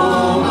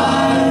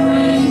my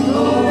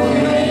rainbow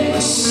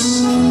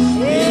race.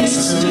 It's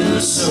too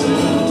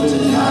soon to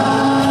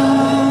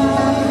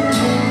die.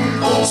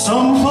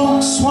 Some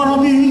folks want to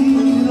be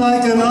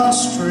like an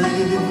ostrich,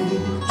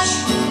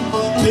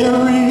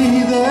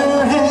 bury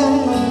their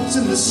heads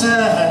in the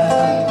sand.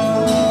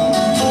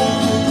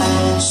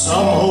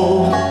 Some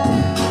hope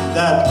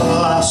that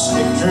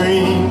plastic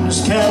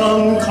dreams can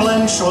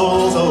unclench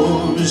all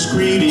those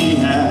greedy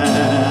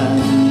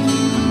hands.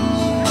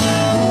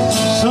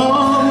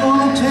 Some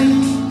want to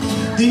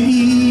take the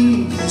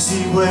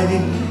easy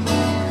way,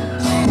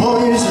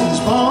 poisons,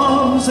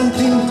 bombs, and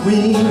think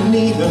we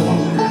need them.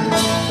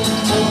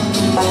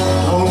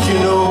 Don't you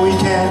know we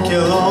can't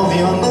kill all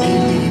the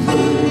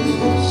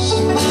unbelievers?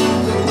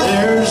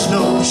 There's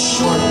no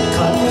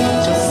shortcut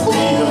to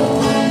freedom.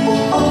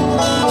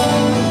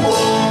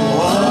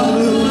 One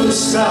blue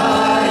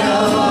sky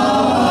above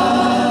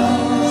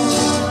us,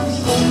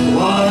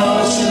 one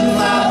ocean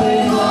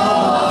lapping on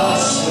our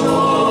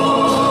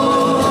shore,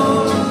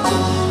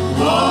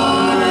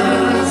 one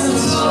earth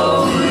so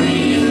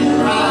green and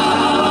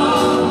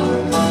round,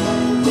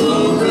 who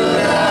could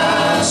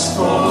ask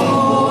for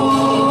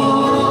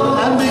more?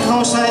 And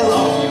because I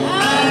love you,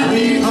 and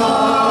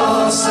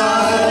because I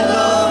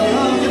love you,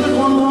 I'll give it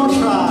one more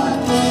try.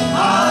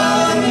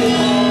 I'll give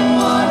it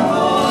one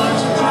more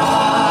try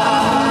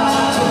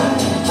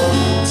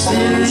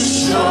to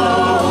show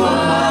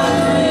my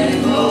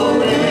rainbow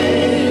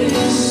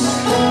race.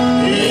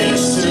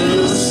 It's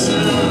too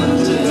soon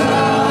to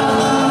die.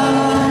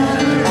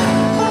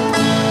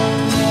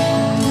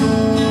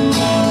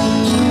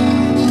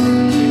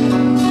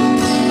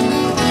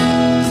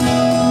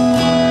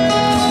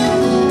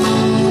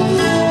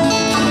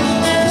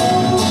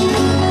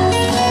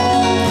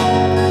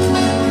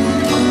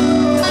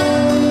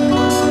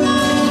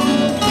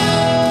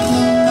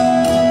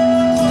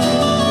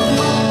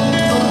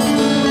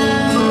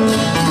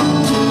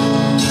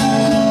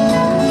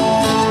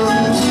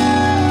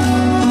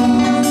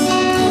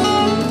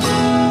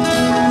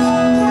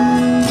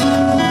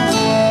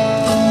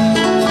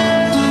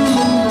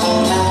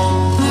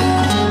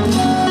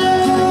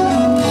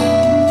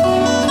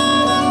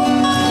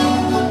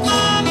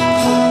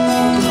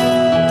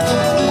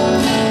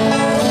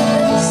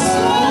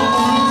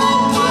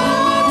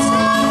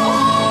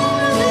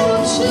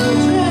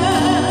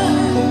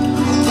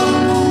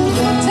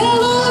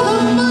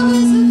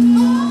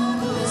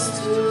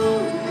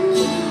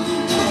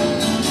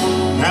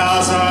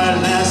 Now's our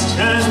last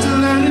chance to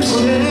learn and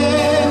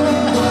share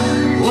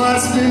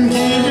what's been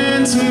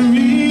given to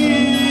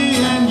me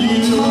and you.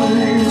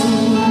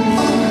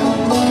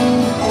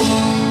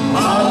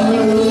 One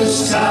blue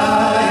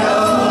sky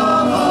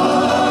above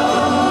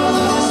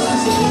us,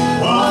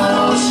 one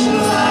ocean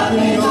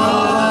lapping on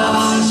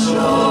our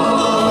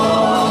shore,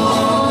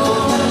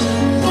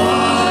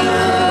 one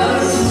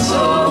earth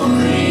so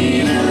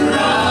green and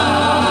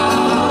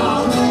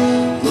round,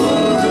 who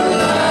could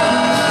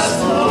ask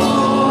for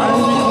more? And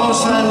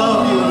because I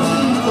love you,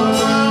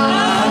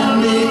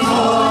 and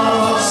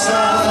because I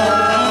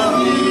love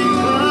you,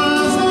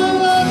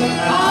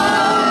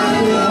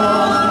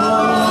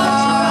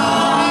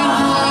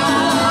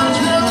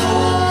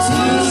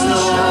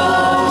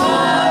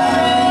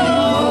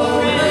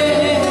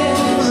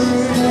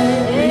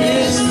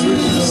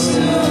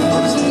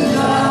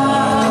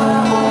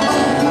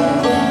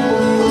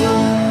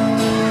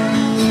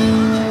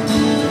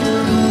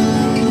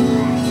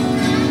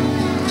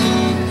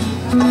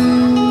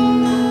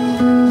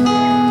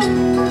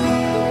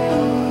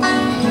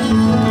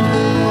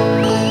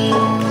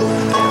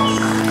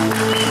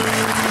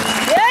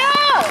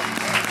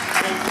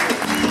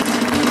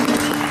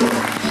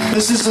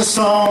 is a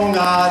song,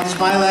 this is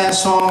my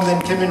last song,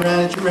 then Kim and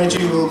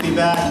Reggie will be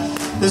back.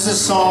 This is a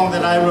song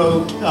that I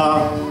wrote.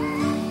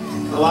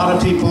 A lot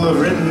of people have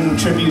written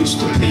tributes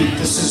to Pete.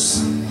 This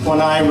is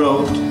one I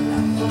wrote.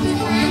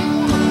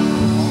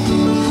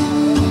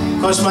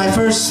 Of course, my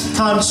first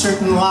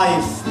concert in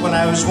life when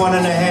I was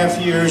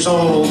 1.5 years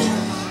old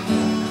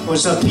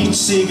was a Pete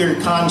Seeger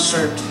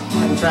concert.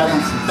 And from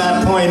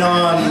that point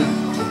on,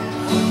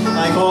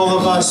 like all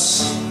of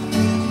us,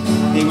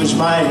 he was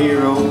my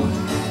hero.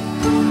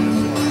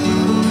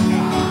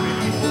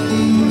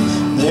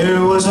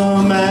 There was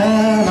a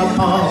man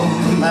upon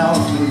the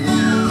mountain,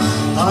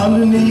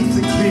 underneath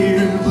the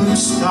clear blue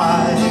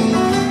sky,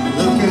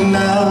 looking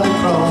out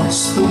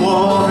across the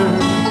water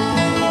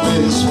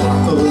with a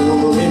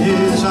sparkle in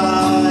his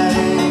eye.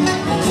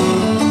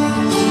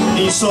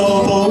 He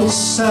saw boats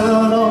set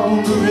out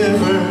on the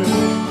river,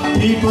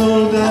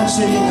 people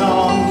dancing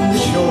on the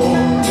shore.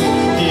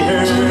 He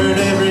heard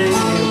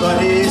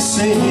everybody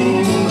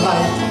singing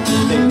like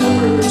they've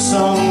never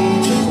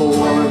sung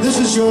before. This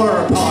is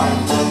your part.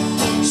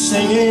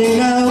 Singing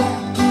out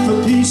for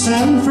peace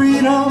and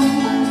freedom,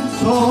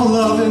 for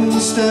love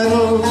instead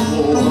of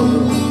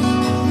war.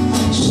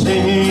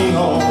 Singing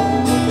all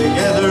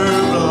together,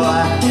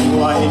 black and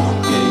white,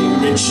 gay,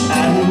 rich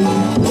and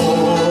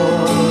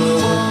poor.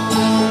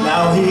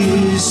 Now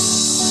he's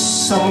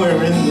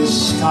somewhere in the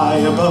sky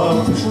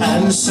above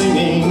and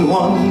singing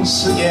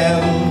once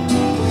again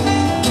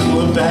to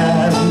a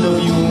band of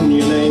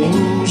Union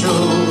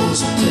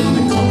angels in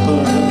the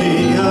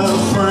company of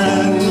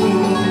friends.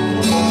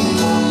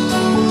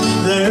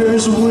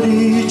 There's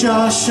Woody,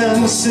 Josh,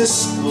 and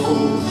Cisco,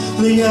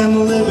 Lee and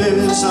Lib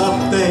is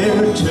up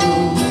there too,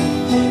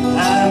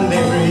 and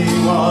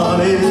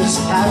everyone is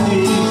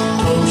happy,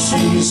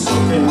 Toshi's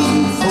looking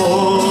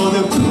for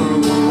the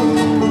crew.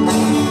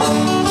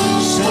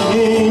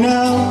 Singing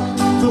out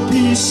for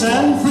peace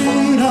and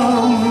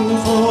freedom,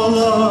 for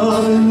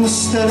love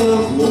instead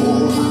of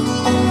war.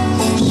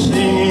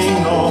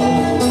 Singing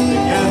all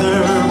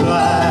together,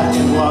 black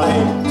and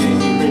white,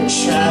 gay,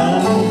 rich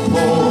and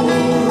poor.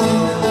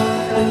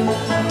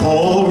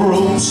 Paul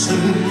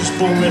Robeson's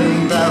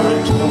booming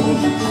baritone,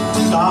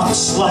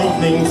 Doc's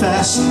lightning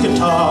fast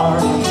guitar,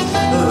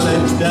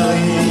 Led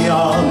Belly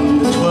on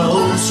the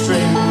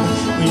 12-string,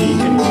 we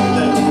can hear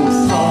them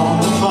from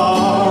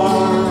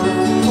afar.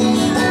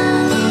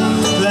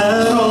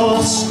 That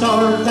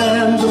all-star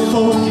band of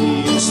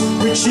folkies,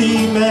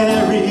 Richie,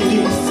 Mary,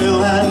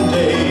 Phil and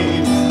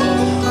Dave,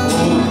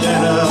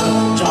 Odetta,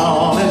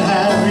 John and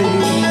Harry,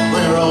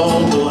 we're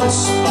all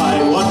blessed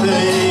by what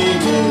they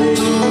gave.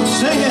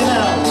 Sing it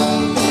out,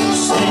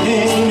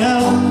 singing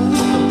out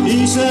for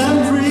peace and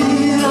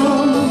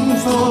freedom,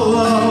 for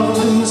love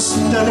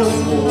instead of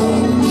war.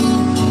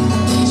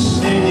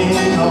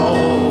 Singing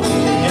all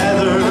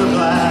together,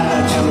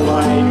 black and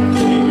white,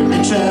 gay,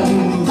 rich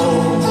and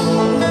poor.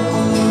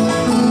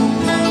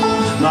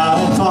 My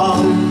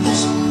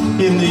father's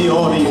in the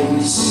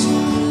audience,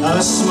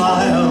 a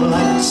smile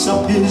lights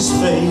up his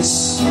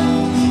face.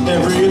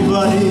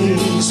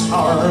 Everybody's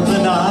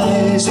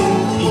harmonizing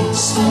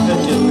Pete's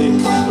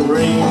idyllic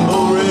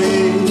rainbow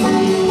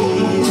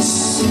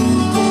race.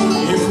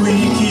 If we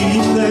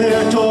keep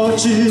their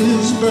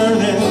torches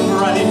burning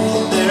bright,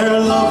 their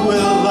love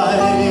will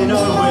light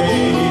our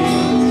way,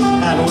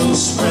 and we'll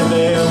spread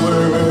their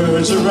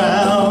words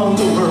around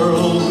the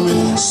world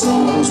with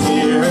songs we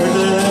hear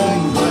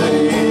them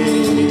play.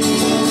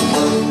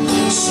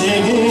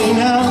 Singing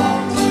out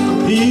for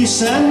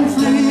peace and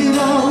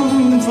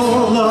freedom,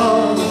 for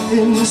love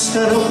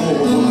instead of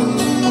war.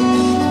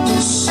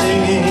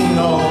 Singing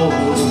all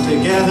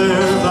together,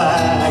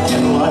 black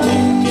and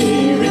white,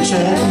 gay, rich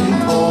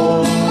and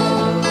poor.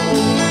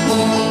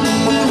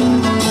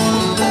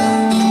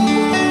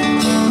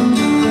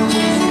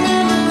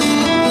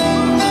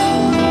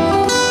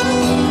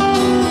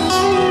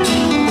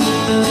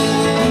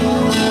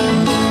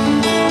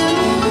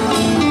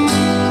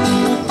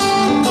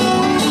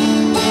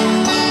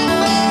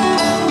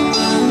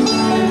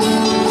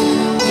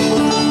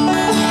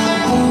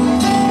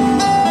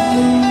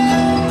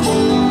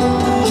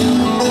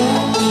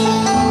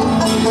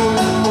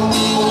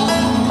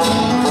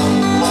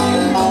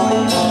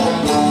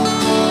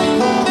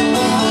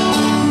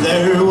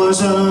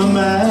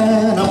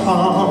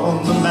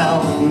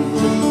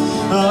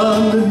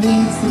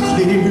 Underneath the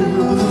clear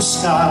blue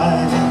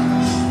sky,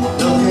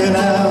 looking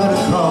out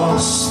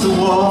across the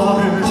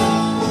water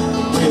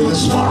with a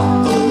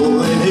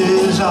sparkle in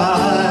his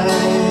eye.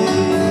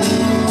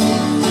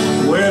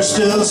 We're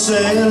still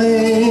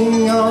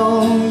sailing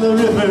on the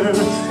river,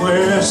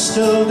 we're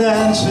still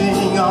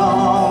dancing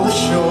on the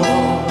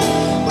shore,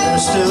 we're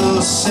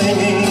still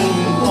singing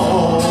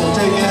all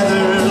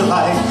together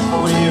like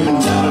we've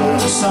never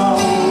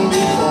sung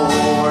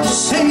before.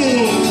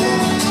 Singing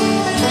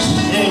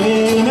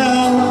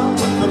out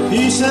for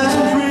peace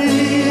and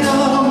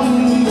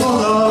freedom, for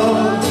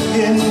love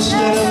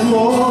instead of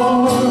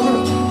war.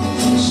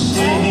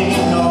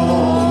 Singing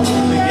all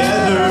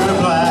together,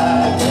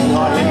 black and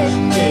white,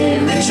 gay,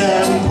 rich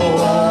and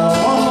poor.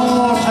 One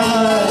more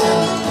time.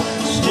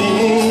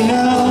 Singing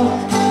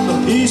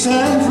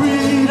and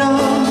freedom,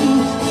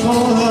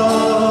 for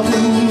love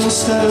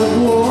instead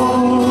of war.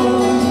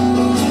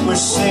 We're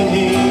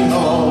singing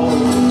all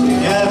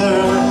together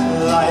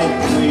like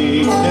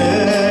we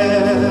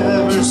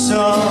never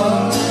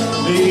sung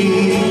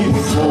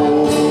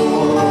before.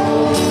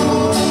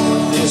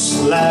 This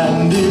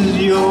land is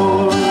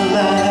your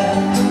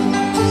land,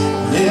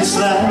 this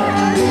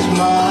land is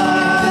mine.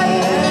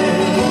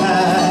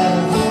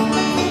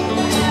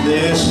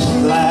 This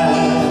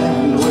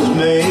land was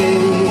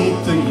made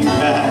for you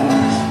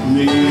and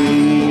me.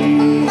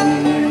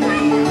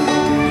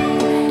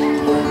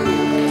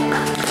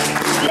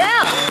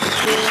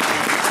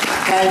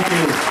 Thank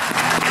you.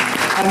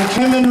 And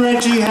Kim and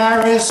Reggie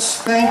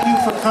Harris, thank you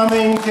for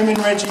coming, Kim and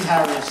Reggie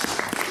Harris.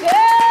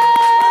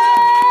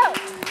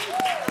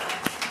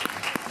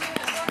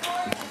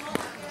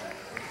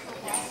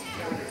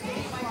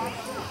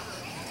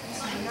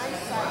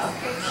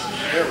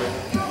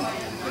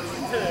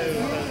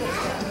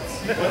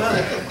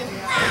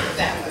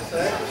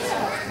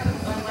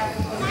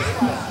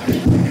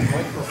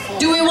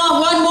 Do we want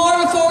one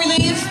more before we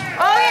leave?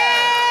 Oh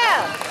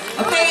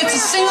yeah! Okay, it's a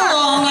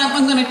sing-along.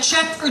 I'm going to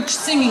check for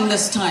singing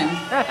this time.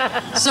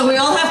 So we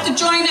all have to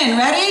join in.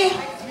 Ready?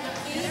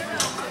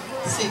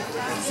 See.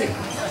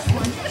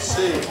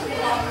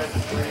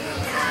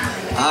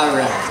 All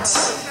right.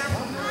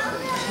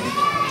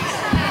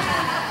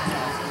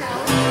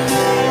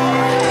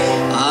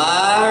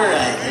 All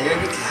right, here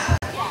we go.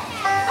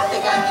 I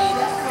think I need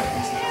it.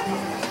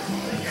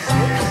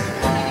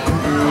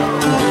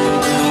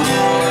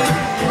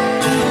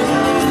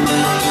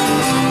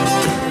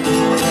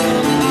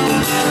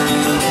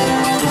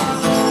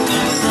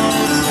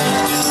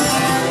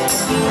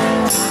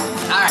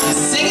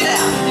 Sing it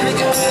out. Here we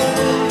go.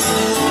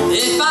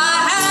 If I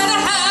had a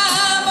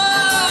hammer,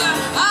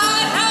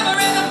 I'd hammer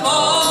in the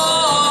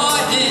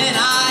morning,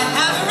 I'd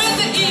hammer in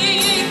the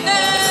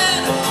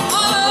evening,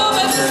 all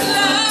over this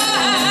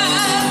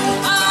land.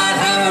 I'd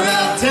hammer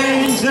out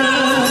danger,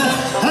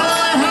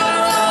 I'd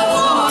hammer out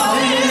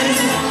warning,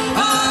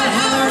 I'd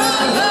hammer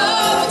out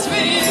love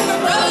between my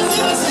brothers and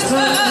my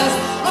sisters,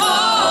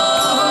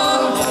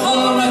 all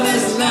over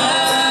this land.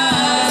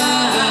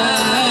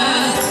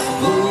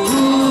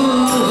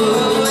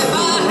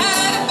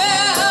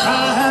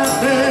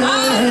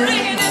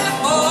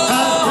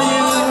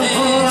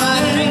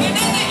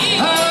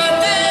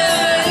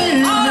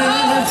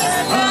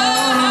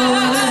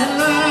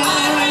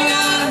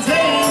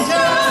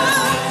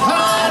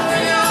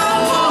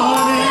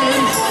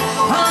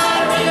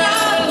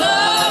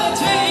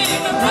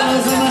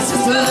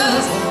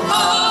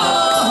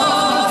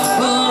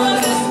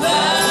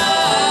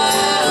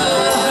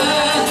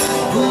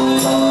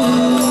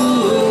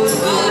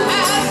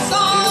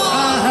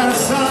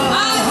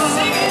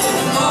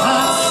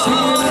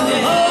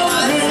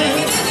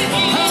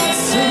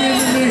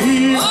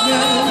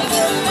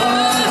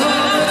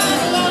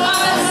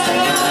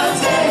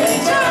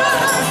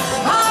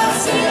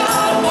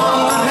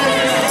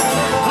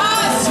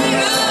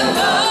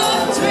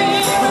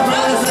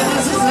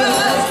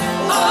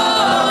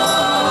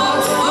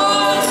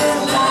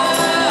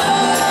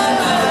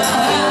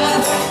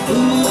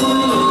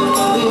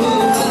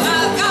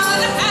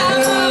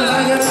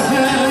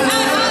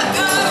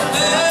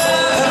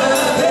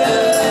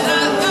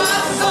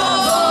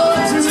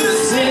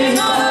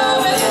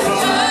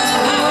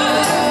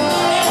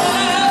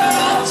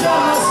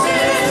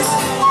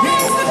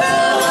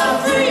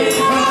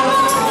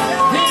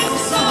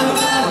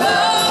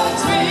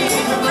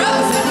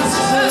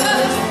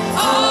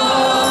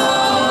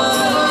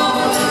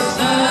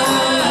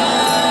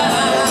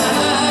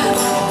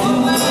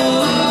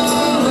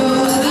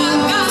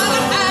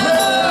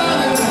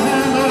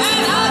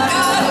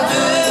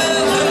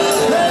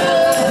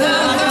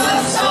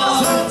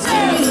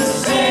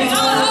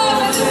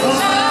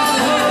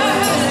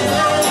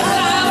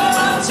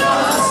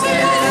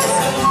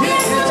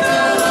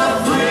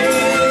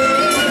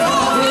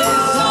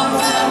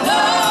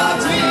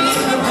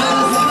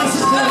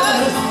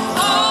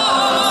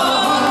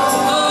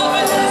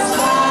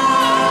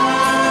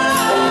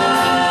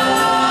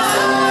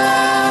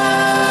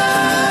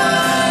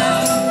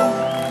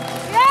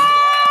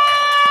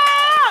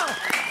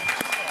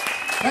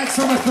 Thanks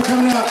so much for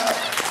coming out.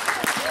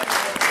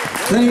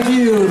 Thank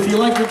you. If you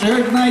liked what you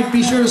heard tonight,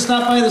 be sure to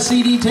stop by the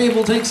CD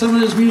table, take some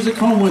of this music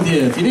home with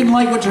you. If you didn't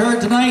like what you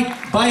heard tonight,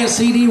 buy a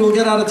CD, we'll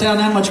get out of town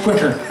that much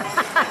quicker.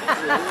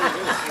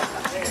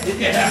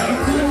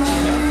 Yeah.